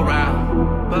roll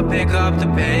round. But pick up the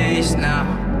pace now.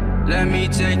 Let me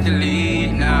take the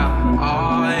lead now.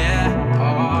 Oh yeah,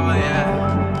 oh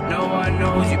yeah. No one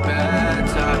knows you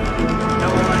better. No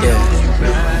one knows you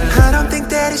better. I don't think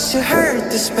that it should hurt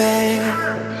this bad.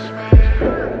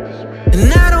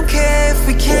 And I don't care if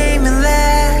we came in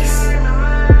last.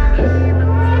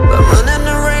 But running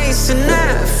the race and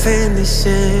not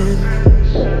finishing,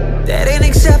 that ain't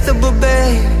acceptable,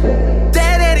 babe.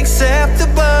 That ain't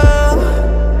acceptable.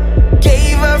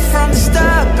 Gave up from the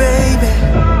start, baby.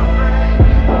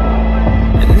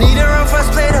 And neither of us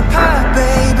played a part,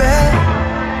 baby.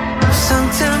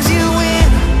 Sometimes you win,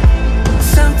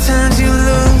 sometimes you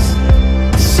lose.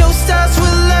 The show starts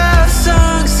with love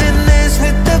songs and ends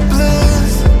with the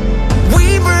blues.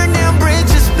 We burn down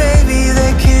bridges, baby,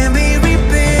 that can't be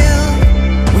rebuilt.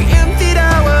 We emptied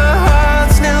our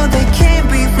hearts, now they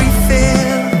can't be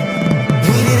refilled.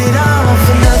 We did it all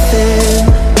for nothing.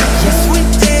 Yes, we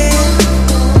did.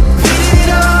 We did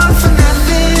it all for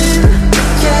nothing.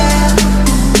 Yeah.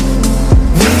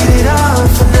 We did it all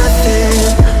for nothing.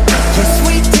 Yes,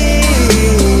 we did.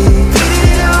 We did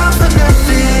it all for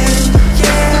nothing.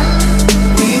 Yeah.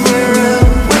 We were a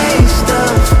waste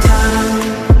of time.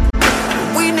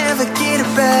 We never get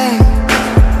it back.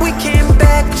 We can't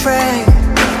backtrack,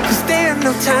 'cause there are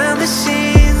no time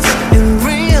machines in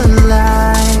real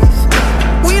life.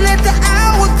 We let the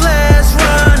hourglass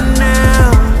run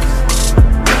now,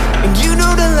 and you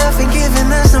know the love ain't giving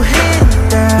us no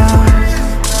handouts.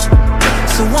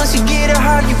 So once you get it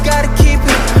hard, you gotta keep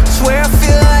it. Swear I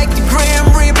feel like the Grim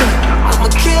Reaper. I'm a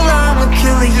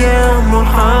killer, yeah, I'm a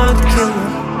hard killer.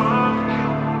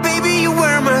 Baby, you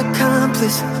were my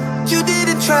accomplice. You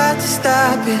didn't try to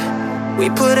stop it. We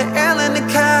put an L in the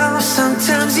cow.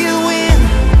 Sometimes you win,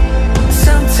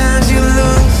 sometimes you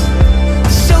lose.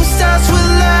 The show starts with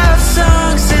love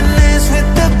songs and ends with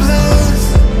the blues.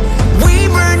 We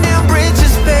burn down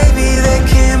bridges, baby,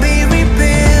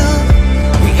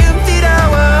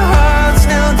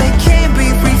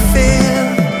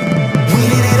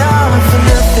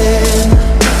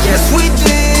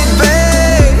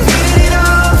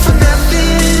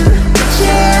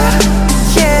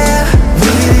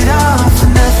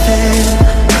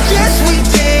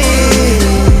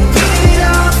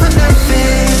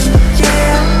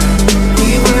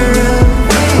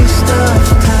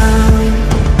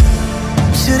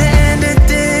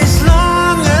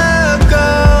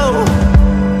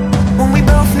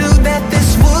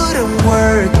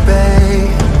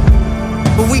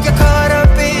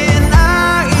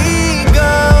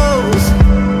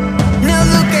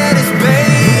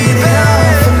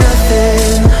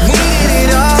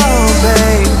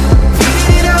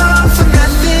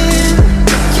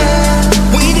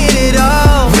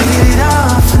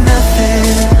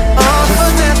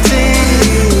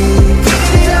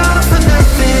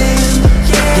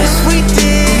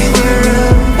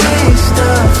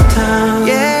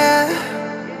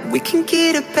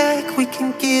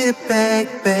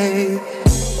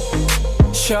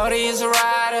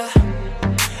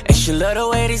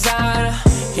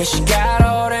 Yeah, she got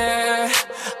all that.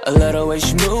 I love the way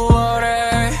she move all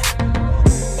that.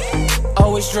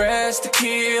 Always dressed to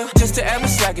kill, just to add my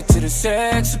swagger to the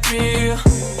sex appeal.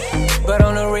 But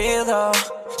on the real though,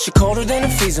 she colder than the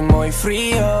freezer, muy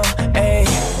frío. Ayy,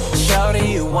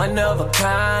 shawty, you one of a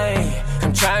kind.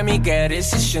 Come try me, girl,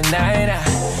 this is your night.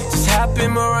 Just hop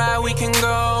in my ride, we can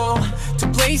go to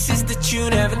places that you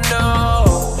never know.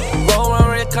 Roll on,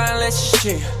 recline, let's just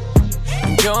chill,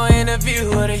 enjoying the view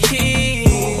of the hills.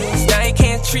 Now you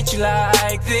can't treat you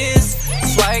like this,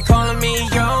 that's why you're calling me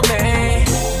your man.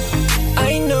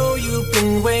 I know you've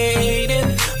been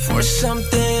waiting for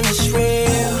something that's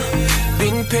real.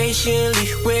 Been patiently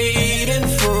waiting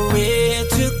for it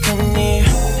to come near.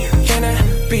 Can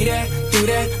I be that, do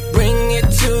that, bring it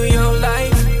to your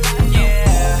life?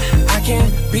 Yeah, I can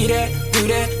be that, do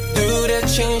that, do that,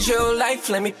 change your life.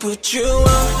 Let me put you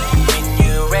on when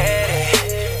you're ready.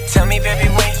 Tell me, baby,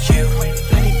 when you.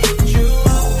 Let me put you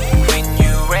on when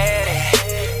you're ready.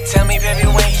 Tell me, baby,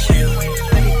 when you.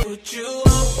 Let me put you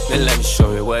on. Then let me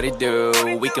show you what it do.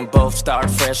 We can both start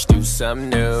fresh, do something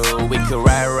new. We could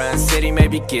ride around city,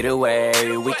 maybe get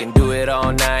away. We can do it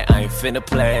all night, I ain't finna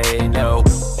play, no.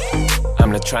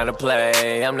 I'm not tryna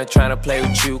play, I'm not tryna play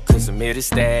with you, cause I'm here to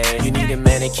stay. You need a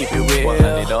man to keep it real,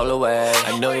 100 all the way.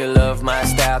 I know you love my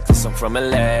style, cause I'm from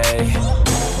LA.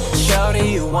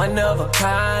 Shawty, you one of a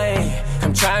kind.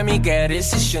 Come try me, girl,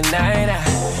 this is your night.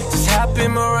 Just hop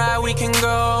in my ride, we can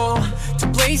go to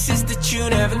places that you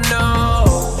never know.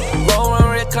 Roll on,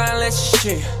 recline, let's just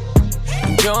chill,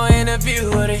 enjoying the view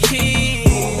of the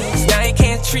hills. Now you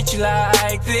can't treat you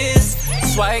like this,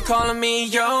 that's why you're calling me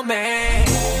your man.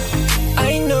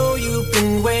 I know you've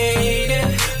been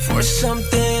waiting for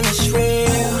something that's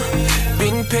real.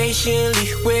 Been patiently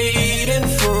waiting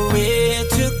for it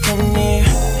to come near.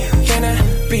 Can I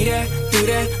be that, do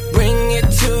that, bring it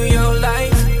to your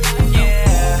life?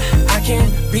 Yeah, I can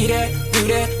be that, do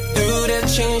that, do that,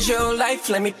 change your life.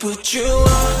 Let me put you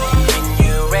on when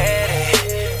you're ready.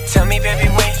 Tell me, baby,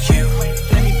 when you.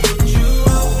 Let me put you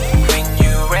on when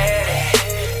you're ready.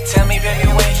 Tell me, baby,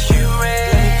 when you're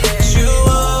ready. Let me put you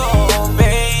on,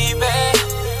 baby.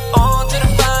 On to the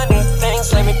finer things.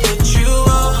 Let me put you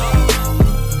on,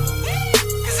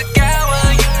 cause I got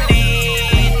what you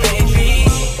need, baby.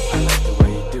 I like the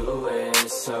way you do it,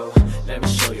 so let me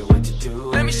show you what to do.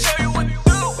 Let me show you what to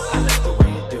do. I like the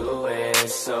way you do it,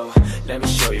 so let me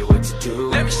show you what to do.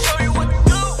 Let me show you what to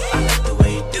do. I like the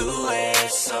way you do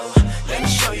it, so let me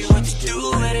show you what to do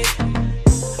with it.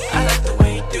 I like the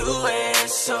way you do it,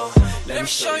 so let me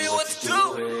show you what to do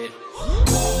with it.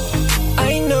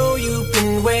 I know you've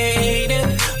been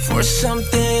waiting for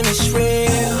something that's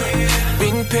real.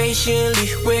 Been patiently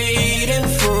waiting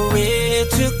for it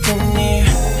to come near.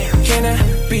 Can I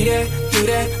be that, do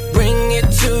that, bring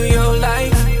it to your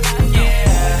life?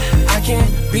 Yeah, I can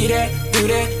be that, do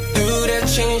that, do that,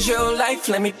 change your life.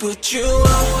 Let me put you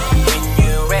on when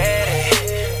you're ready.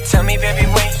 Tell me, baby,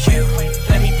 when you.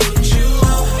 Let me put you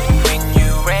on when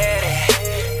you're ready.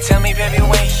 Tell me, baby,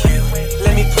 when you.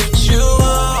 Let me put you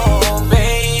on,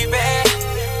 baby.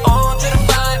 On to the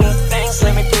finer things.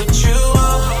 Let me put you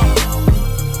on,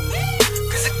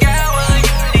 cause I got what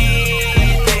you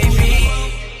need, baby.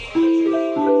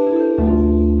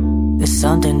 There's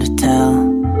something to tell.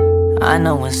 I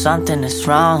know when something is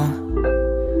wrong.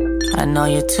 I know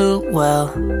you too well.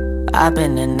 I've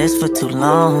been in this for too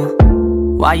long.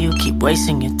 Why you keep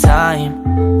wasting your time?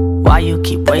 Why you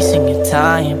keep wasting your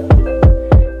time?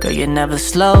 Girl, you never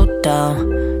slow down.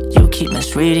 You keep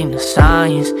misreading the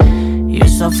signs. You're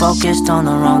so focused on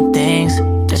the wrong things.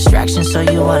 Distractions so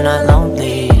you are not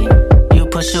lonely. You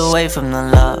push away from the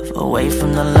love, away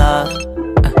from the love.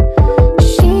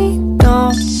 She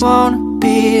don't wanna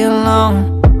be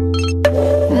alone.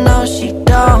 No, she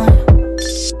don't.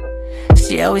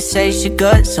 She always says she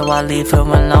good, so I leave her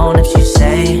alone if she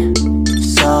say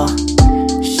so.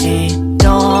 She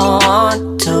don't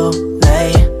want to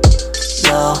lay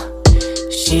low.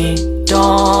 She don't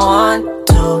want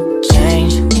to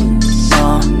change,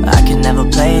 no. I can never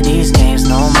play these games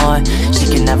no more. She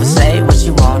can never say what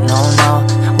she want, no, no.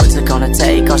 What's it gonna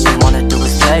take? All she wanna do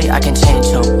is play. I can change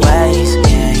her ways,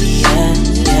 yeah, yeah,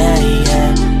 yeah, yeah,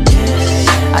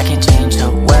 yeah. I can change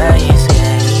her ways,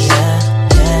 yeah, yeah,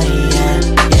 yeah, yeah,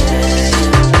 yeah.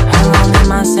 Her only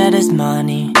mindset is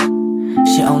money.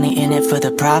 She only in it for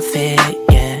the profit,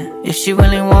 yeah. If she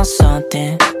really wants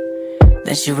something,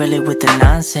 then she really with the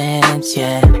nonsense,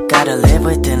 yeah. Gotta live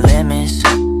within limits,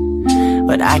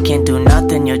 but I can't do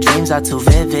nothing, your dreams are too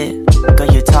vivid.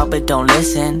 Girl, you talk but don't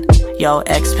listen. Your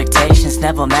expectations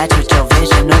never match with your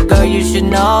vision. Oh girl, you should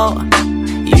know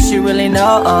should really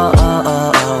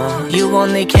know. You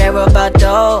only care about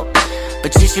dough,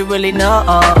 but you should really know.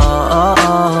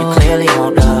 You clearly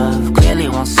want love, clearly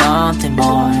want something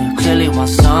more, clearly want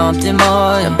something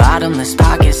more than bottomless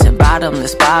pockets and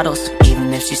bottomless bottles.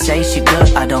 Even if she say she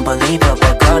good, I don't believe her.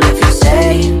 But girl, if you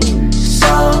say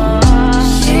so,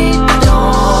 she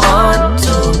don't want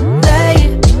to lay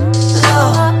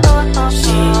low.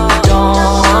 She don't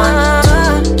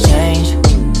want to change,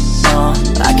 no.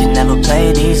 I can never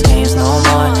play these games no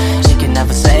more. She can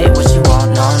never say what she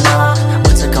want, no, no.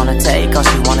 What's it gonna take? All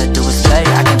she wanna do is play.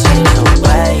 I can change her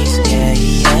ways, yeah,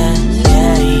 yeah,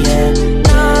 yeah, yeah,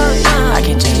 yeah. I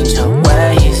can change her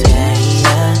ways, yeah,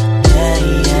 yeah, yeah,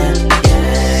 yeah,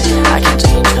 yeah. I can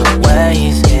change her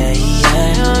ways, yeah,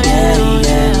 yeah, yeah,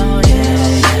 yeah,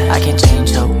 yeah. I can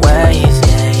change her ways,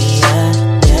 yeah, yeah,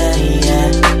 yeah,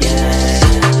 yeah,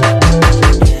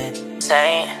 yeah.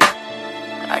 Saying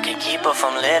I can keep her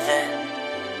from living.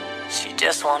 She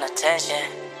just want attention.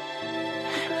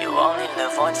 You only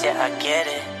live once, yeah, I get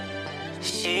it.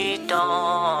 She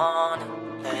don't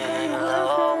lay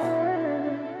low.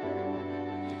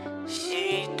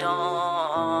 She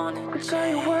don't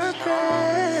change, no.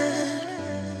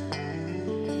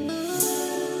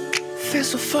 Feel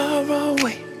so far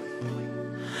away.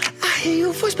 I hear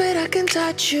your voice, but I can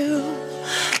touch you.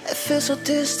 It feels so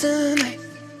distant.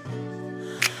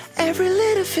 Every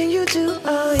little thing you do,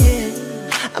 oh yeah.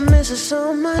 I miss it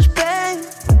so much, babe.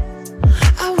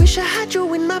 I wish I had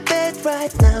you in my bed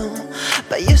right now,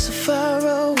 but you're so far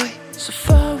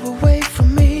away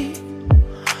from me.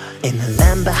 In the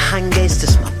land behind gates,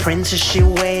 this my princess, she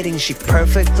waiting. She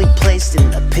perfectly placed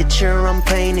in the picture I'm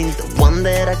painting. The one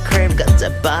that I crave, got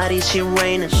that body, she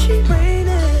raining.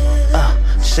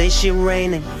 Say she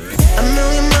raining. A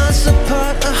million miles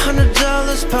apart,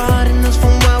 $100 parting us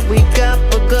from what we got,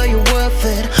 but girl, you're worth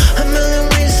it. A million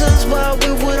reasons why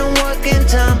we wouldn't work in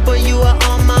time, but you are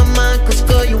on my mind, cause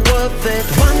girl, you're worth it.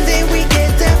 One day we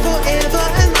get there forever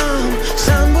and on.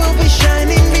 Sun will be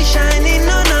shining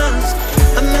on us.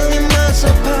 A million miles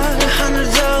apart,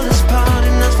 $100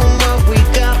 parting us from what we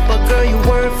got, but girl, you're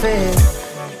worth it.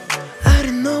 I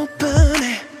didn't open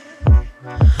it.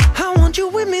 I want you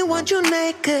with me, want you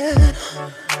naked.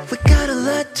 We got a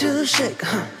lot to shake,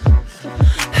 huh?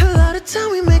 A lot of time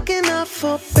we making up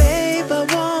for, babe. I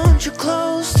want you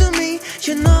close to me.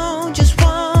 You know just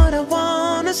what I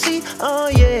wanna see. Oh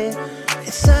yeah,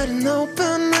 inside an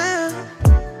open air.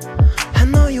 I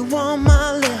know you want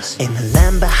my list. In the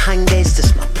land behind gates,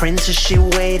 this my princess, she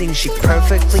waiting. She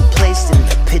perfectly placed in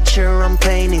the picture I'm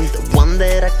painting. The one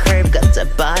that I crave, got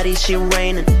that body, she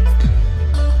raining.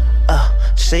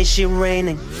 Say she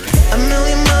raining. A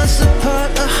million miles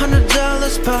apart,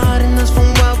 $100 parting us from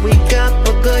what we got,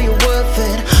 but girl, you're worth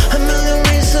it. A million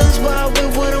reasons why we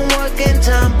wouldn't work in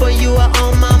time, but you are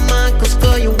on my mind, cause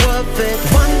girl, you're worth it.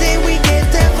 One day we get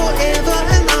there forever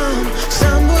and on.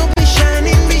 Sun will be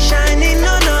shining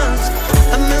on us.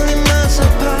 A million miles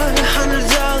apart,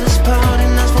 $100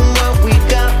 parting us from what we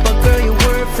got, but girl, you're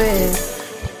worth it.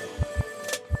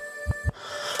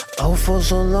 Oh, for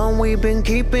so long we've been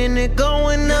keeping it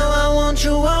going, now I want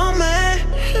you on me.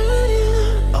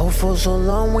 Oh, for so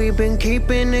long we've been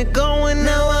keeping it going,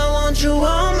 now I want you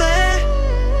on me.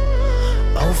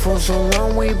 Oh, for so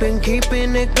long we've been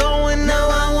keeping it going, now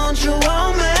I want you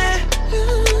on me.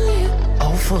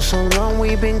 Oh, for so long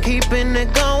we've been keeping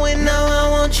it going, now I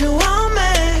want you on me.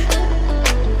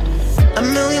 A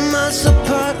million miles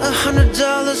apart,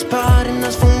 $100 parting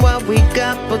us from what we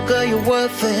got, but girl, you're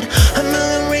worth it. A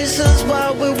million reasons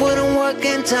why we wouldn't work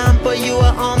in time, but you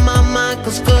are on my mind,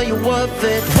 cause girl, you're worth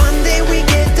it. One day we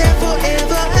get there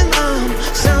forever and on.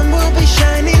 Sun will be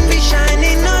shining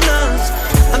on us.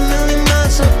 A million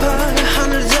miles apart,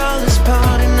 $100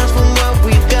 parting us from what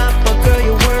we got, but girl,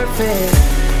 you're worth it.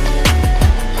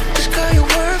 Cause girl, you're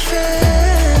worth it.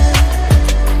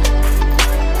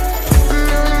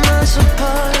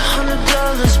 Apart,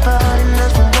 $100 parting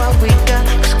us from what we got,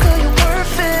 cause girl, you're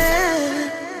worth it.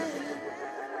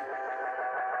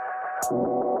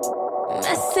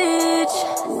 Message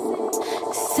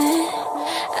sent,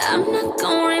 I'm not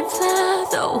gonna reply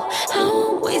though, I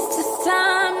won't waste this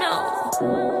time, no.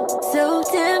 So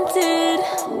tempted,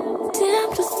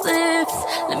 temptress lips.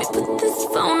 Let me put this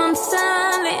phone on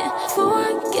silent before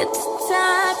I get to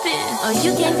typing. Oh,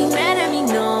 you can't be mad at me,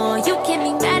 no. You can't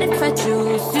be mad if I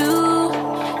choose to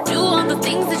do all the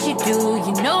things that you do.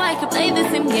 You know I could play the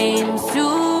same games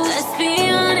too. Let's be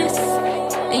honest,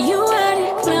 you already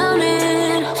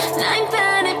clowning like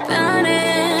that about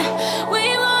it. We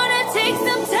wanna take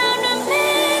some time to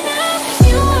make up.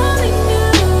 You only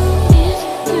knew if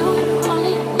you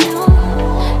only knew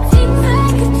things I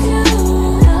could do.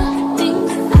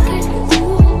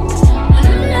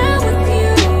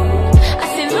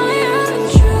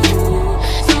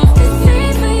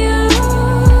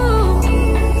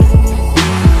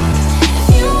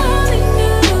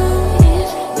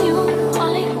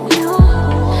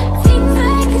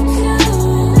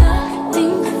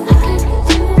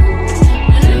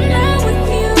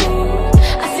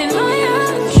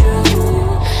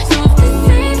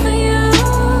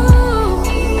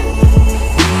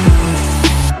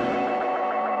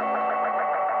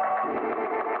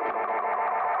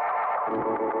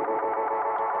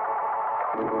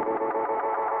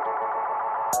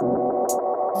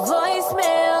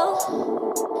 Voicemail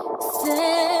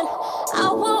said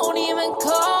I won't even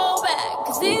call back,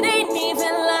 'cause it ain't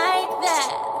even like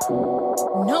that.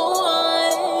 No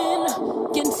one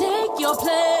can take your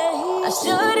place. I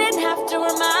shouldn't have to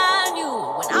remind you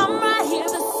when I'm right here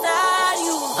beside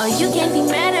you. Oh, you can't be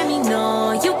mad at me,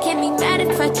 no. You can't be mad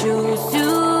if I choose to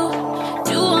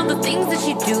do all the things that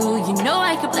you do. You know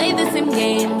I could play the same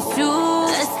games too.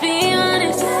 Let's be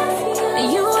honest,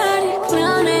 you had it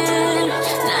clowning,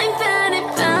 and I found it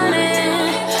funny.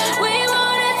 We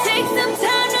wanna take some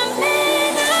time to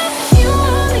make up. You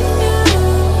only knew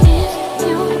if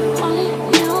you only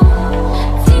knew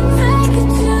things I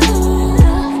could do,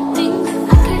 things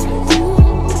I could do.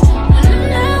 When I'm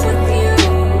not with you,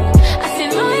 I stay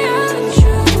loyal and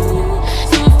true.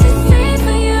 So if this ain't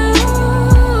for you,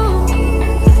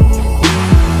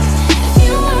 if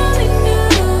you only knew,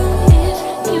 if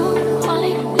you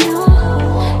only knew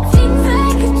things I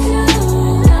could do,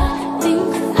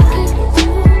 things I could do.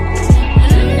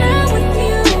 When I'm not with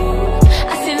you,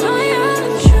 I stay loyal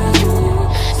and true.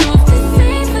 So if this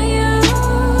ain't for you.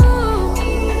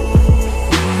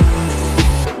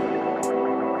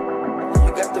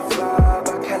 You got the vibe,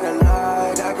 I kinda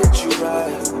like, I get you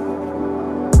right.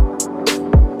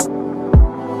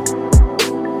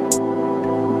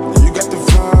 You got the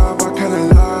vibe, I kinda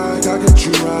like, I get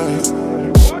you right.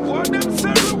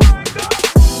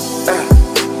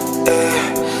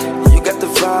 You got the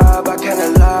vibe, I kinda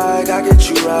like, I get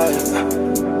you right.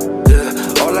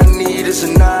 Yeah, all I need is a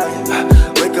night.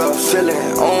 Wake up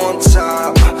feeling on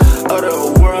top of the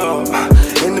world.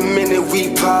 In the minute we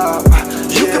pop,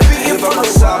 you could be here by my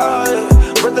side.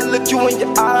 Rather look you in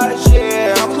your eyes,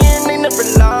 yeah. I'm here and they never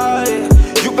lie.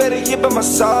 You better here by my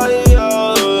side,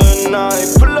 yeah. And I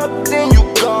pull up, then you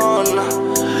gone.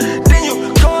 Then you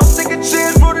gone, take a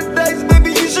chance for the dice,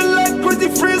 baby. You should like crazy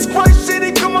friends, quite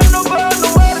shitty. Come on over, I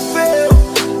know how to feel.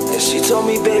 And she told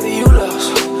me, baby, you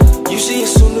lost. You see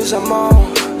as soon as I'm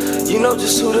on, you know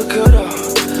just who to cut off.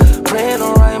 Praying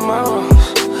on right my wrongs.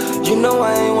 You know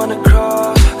I ain't wanna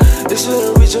cross. This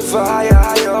was reaching for higher,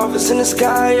 higher office in the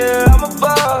sky, yeah, I'm a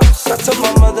boss. I told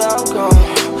my mother I'm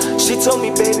gone. She told me,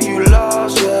 baby, you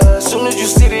lost, yeah. As soon as you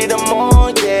see that I'm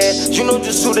on, yeah. You know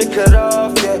just who to cut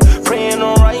off, yeah. Praying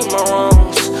on right my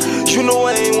wrongs. You know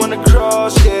I ain't wanna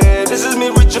cross, yeah. This is me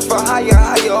reaching for higher,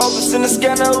 higher office in the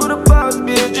sky, now who the boss,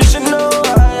 bitch, you should know,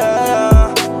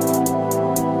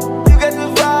 You got the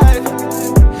vibe,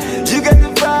 you got the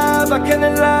vibe, I kinda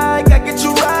like, I get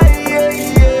you right, yeah,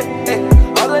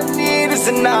 yeah. All I need is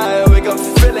a night, wake up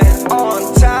feeling on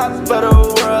top of the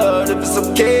world. If it's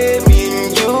okay, me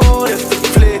and you, that's the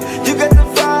play. You got the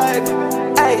vibe,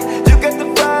 ay, you got the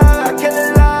vibe, I kinda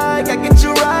like, I get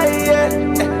you right, yeah.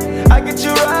 I get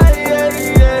you right, yeah,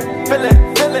 yeah.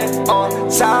 Feeling on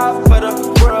top of the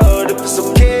world. If it's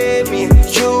okay, me and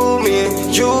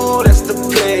you, that's the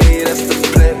play, that's the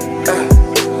play.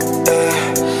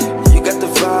 You got the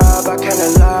vibe, I kinda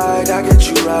like, I get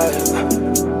you right.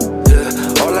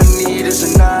 All I need is a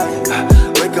night.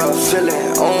 Wake up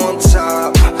feeling on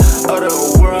top of the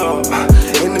world.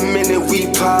 In the minute we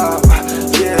pop,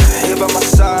 yeah, here by my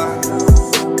side.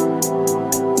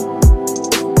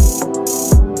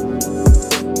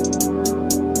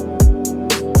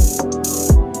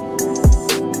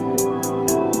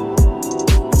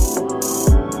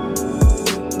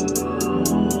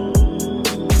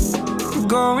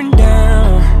 Going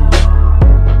down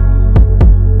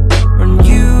on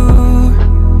you.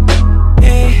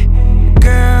 Hey,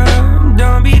 girl,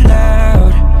 don't be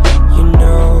loud. You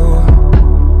know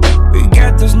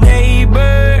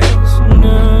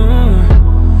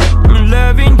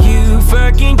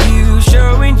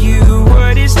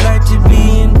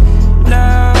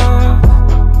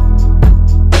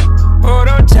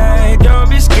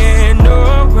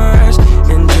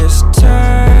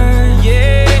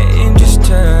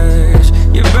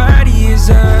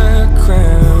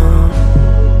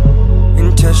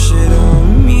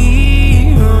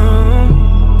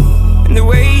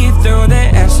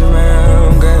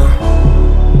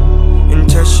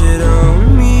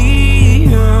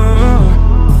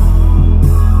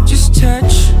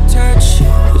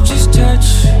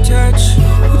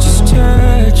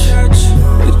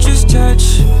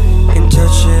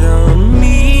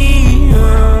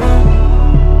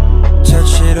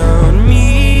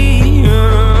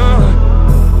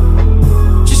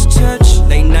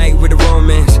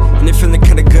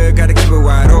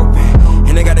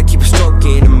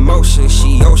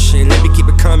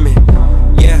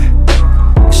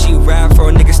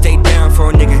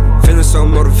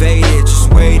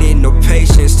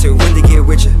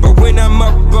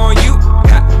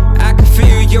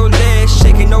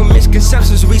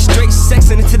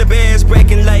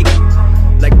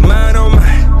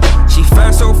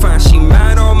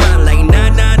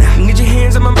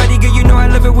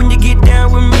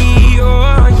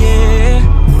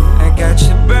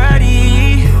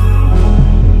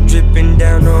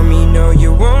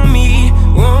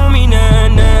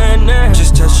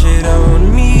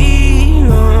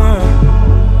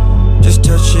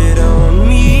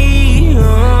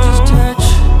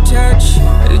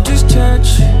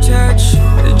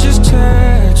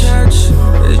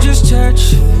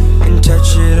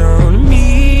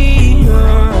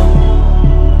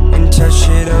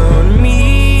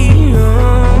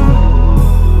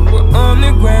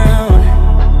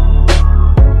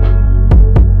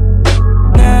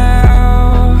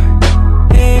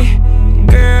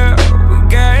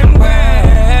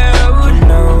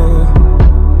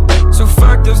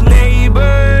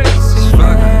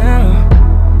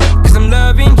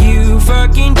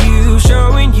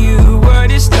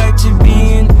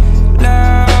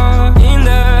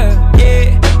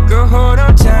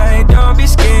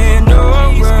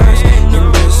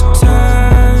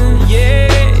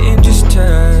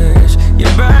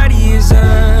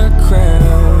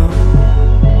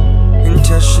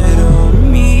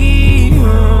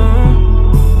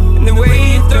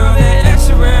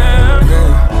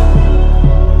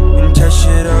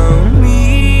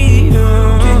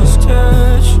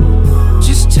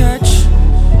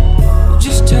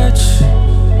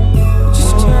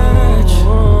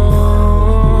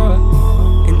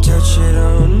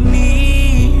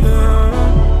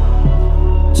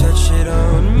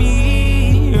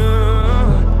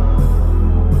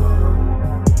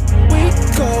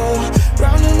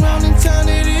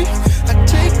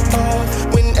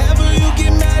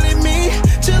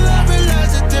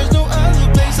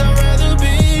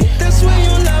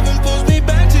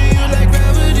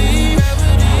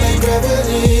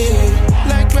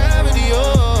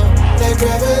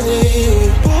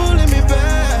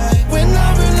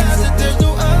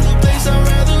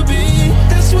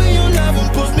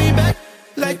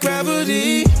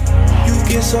gravity. You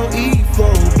get so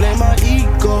evil, blame my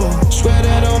ego. Swear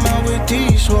that I'm out with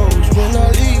these hoes when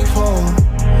I leave home.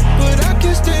 But I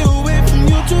can't stay away from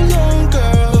you too long,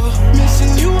 girl.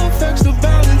 Missing you affects the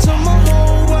balance of my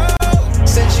whole world.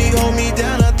 Since she hold me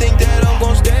down, I think that I'm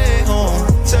gon' stay home.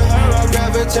 To her I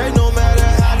gravitate no matter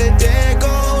how the day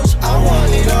goes. I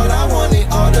want it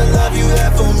all the love you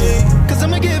have for me. Cause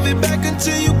I'ma give it back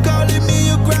until you calling me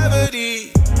your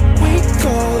gravity. We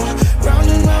go round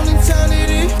and round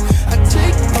eternity. I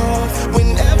take off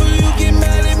whenever you get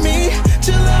mad at me.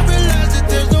 Till I realize that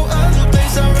there's no other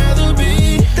place I'd rather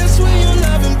be. That's when your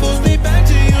loving pulls me back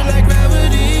to you like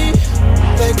gravity.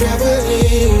 Like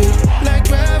gravity. Like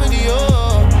gravity,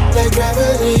 oh. Like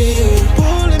gravity.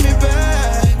 Pulling me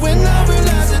back when I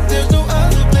realize that there's no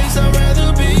other place I'd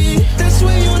rather be. That's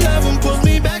when your loving pulls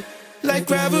me back like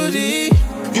gravity.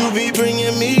 You be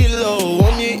bringing me low,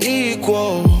 I'm your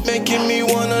equal. Making me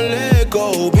wanna let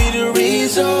go, be the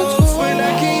reason when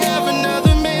I can't have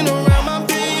another man around my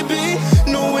baby.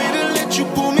 No way to let you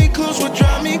pull me close would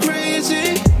drive me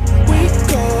crazy. We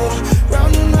go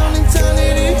round and round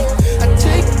eternity. I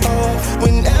take off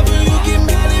whenever you get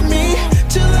mad at me.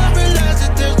 Till I realize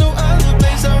that there's no other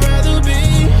place I'd rather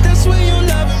be. That's when your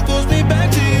loving pulls me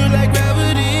back to you like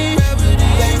gravity.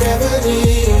 Like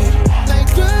gravity. Like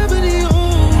gravity,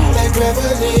 ooh. Like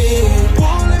gravity.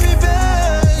 Pulling me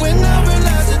back when I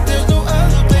realize that there's no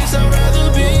other place I'd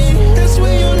rather be. That's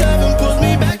when your loving pulls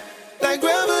me back like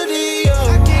gravity.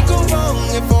 I can't go wrong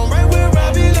if I'm right where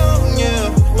I belong, yeah.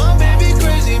 My baby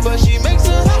crazy, but she makes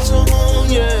her house her home,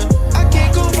 yeah. I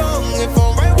can't go wrong if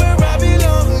I'm right where I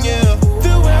belong, yeah.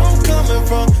 Feel where I'm coming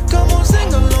from, come on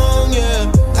sing along,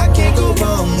 yeah. I can't go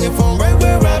wrong if I'm right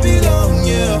where I belong,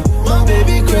 yeah. My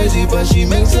baby crazy, but she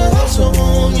makes her house her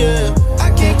home, yeah. I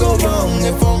can't go wrong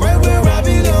if I'm right where I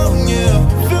belong,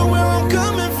 yeah. Feel where I'm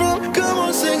coming from, come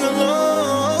on sing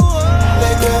along.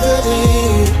 Like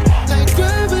gravity, like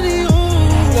gravity, ooh.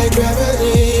 Like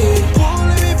gravity,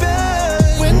 pulling me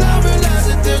back when I realize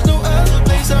that there's no other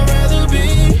place I'd rather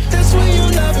be. That's when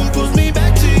your loving pulls me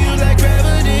back to you like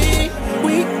gravity.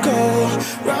 We go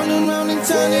round and round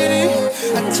eternity.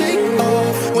 I take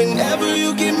off whenever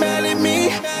you get mad at me.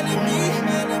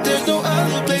 There's no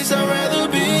other place I'd rather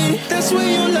be. That's when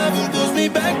your loving pulls me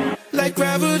back like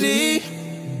gravity.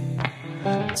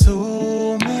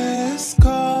 2 missed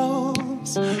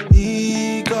calls,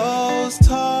 egos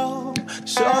tall.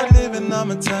 Short living,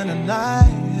 I'ma turn the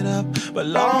night up, but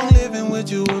long living with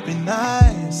you would be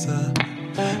nicer.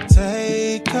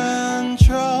 Take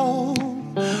control,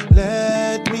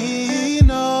 let me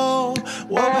know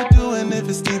what we're doing if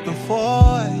it's deeper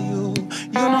for you.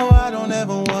 You know I don't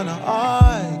ever wanna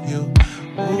argue.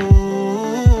 Ooh.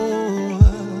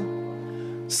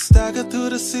 Stagger through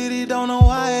the city, don't know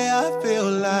why I feel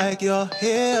like you're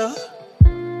here.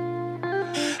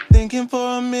 Thinking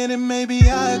for a minute, maybe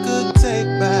I could take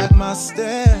back my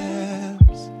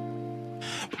steps.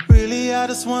 But really, I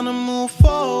just wanna move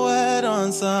forward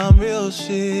on some real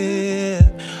shit.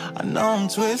 I know I'm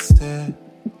twisted,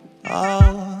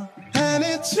 oh. And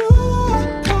it's you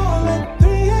I call at 3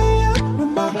 a.m.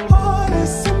 when my heart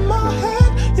is in my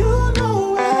head. You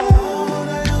know it.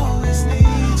 I always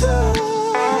need you.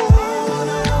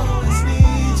 I always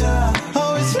need you.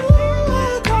 Oh, it's you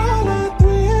I call at 3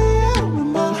 a.m. when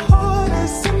my heart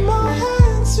is in my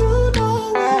hands. You know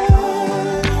it.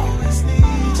 I always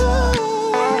need you.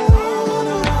 I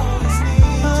always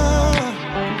need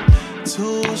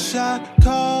you. 2 shot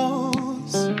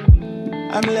calls.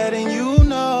 I'm letting you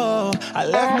know I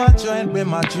left my joint with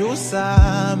my juice,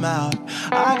 I'm out.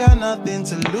 I got nothing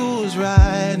to lose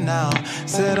right now.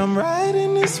 Said I'm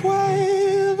riding this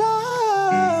wave,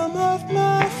 I'm off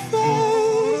my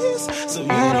face. So you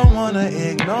don't wanna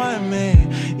ignore me,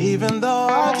 even though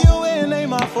arguing ain't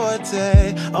my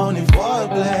forte, only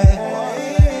foreplay.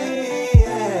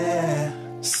 Yeah.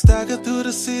 Stagger through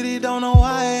the city, don't know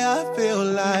why I feel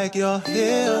like you're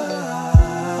here.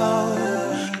 Oh.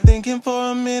 Thinking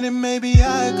for a minute, maybe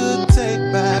I could take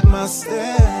back my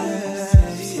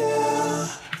steps. Yeah.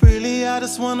 Really, I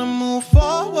just wanna move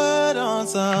forward on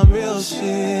some real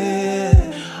shit.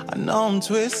 I know I'm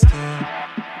twisted.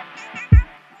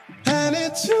 And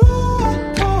it's you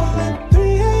I call at 3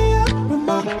 a.m. when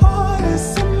my heart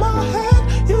is in my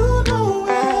head. You know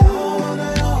it.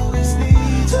 I always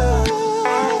need you.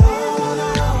 I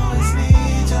always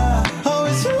need you. Oh,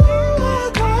 it's you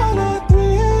I call at 3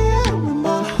 a.m. when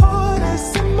my heart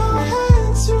is in my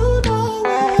hands. You know it.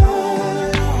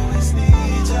 I always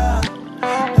need you.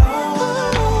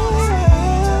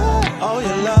 Oh,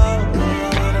 your love.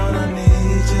 I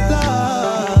need you.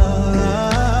 Love.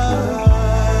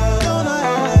 Don't I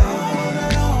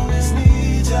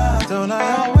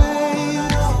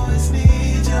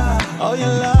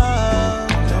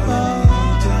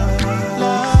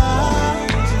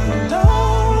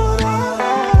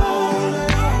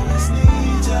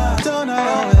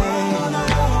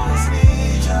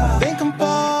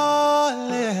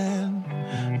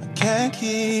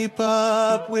keep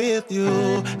up with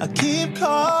you. I keep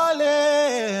calling,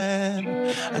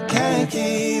 I can't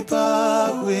keep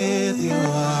up with you.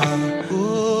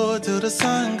 Ooh, till the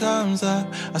sun comes up,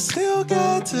 I still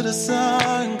get till the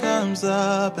sun comes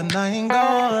up. And I ain't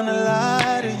gonna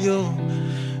lie to you,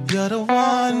 you're the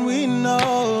one we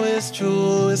know is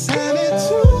true. It's any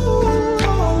true. I'm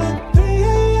calling 3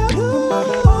 a.m.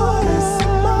 Oh, it's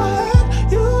in my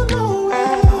head, you know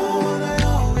it. Don't I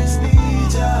always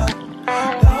need ya?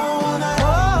 Don't I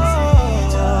always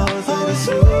need ya? Oh, it's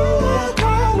you. I'm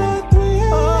calling 3 a.m.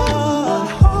 My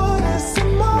heart is in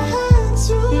my hands,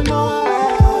 you know it.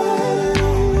 Don't I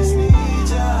always need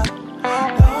ya?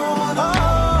 Don't I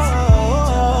always need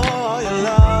ya? Oh, your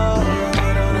love,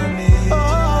 don't I need ya?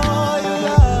 Oh, your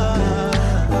love,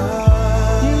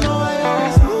 you know I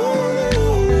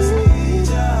always need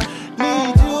ya.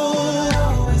 Need you,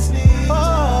 always need ya. Oh,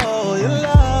 your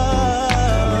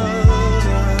love, need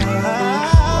your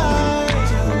love,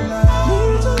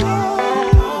 need your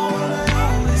love. I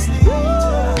always need ya. I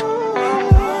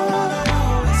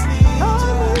always need ya. I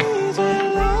need your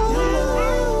love.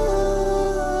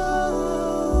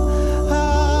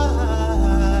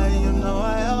 You know I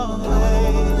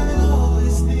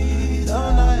always need ya.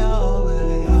 Don't I always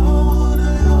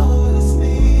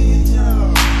need ya.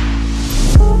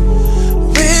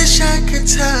 Wish I could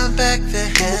turn back the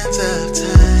hands of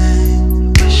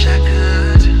time. Wish I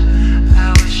could, I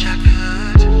wish I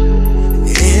could.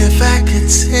 If I could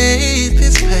take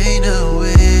this pain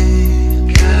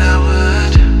away, girl, I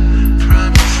would,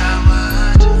 promise I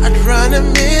would. I'd run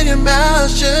 1,000,000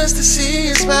 miles just to see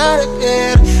you smile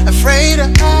again. Afraid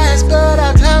of heights, but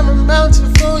I'll climb a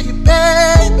mountain for you,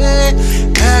 baby.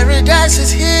 Paradise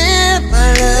is here,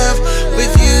 my love,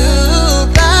 with you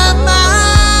by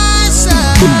my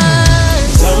side.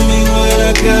 Tell me what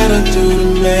I gotta do to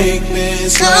make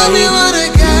this Tell right. me what I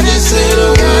gotta Say the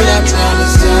word, I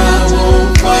promise I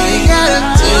won't fight.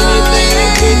 Anything to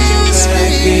get you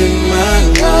back in my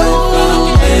life, I'll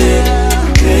make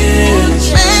this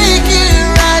make it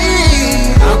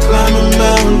right. I'll climb a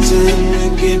mountain to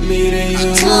get me to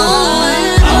you.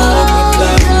 I'll walk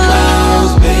 1,000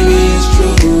 miles, baby, it's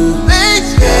true. It's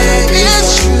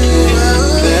true.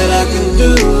 That I can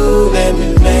do, let me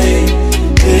make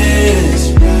this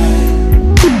right.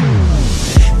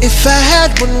 If I had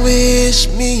one wish,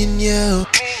 me and you,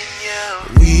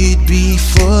 we'd be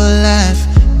for life,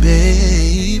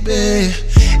 baby.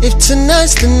 If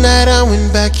tonight's the night I win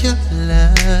back your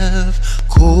love,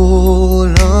 call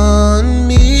on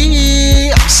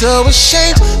me. I'm so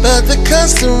ashamed, but the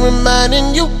constant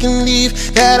reminding you can leave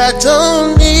that I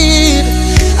don't need,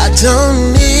 I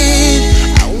don't need.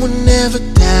 I would never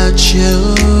doubt you.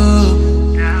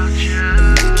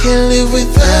 Can't live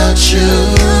without you,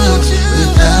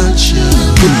 without you.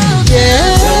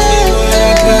 Yeah. Tell me what I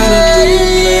gotta do to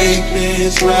make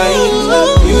this right.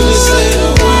 You just say the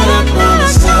word.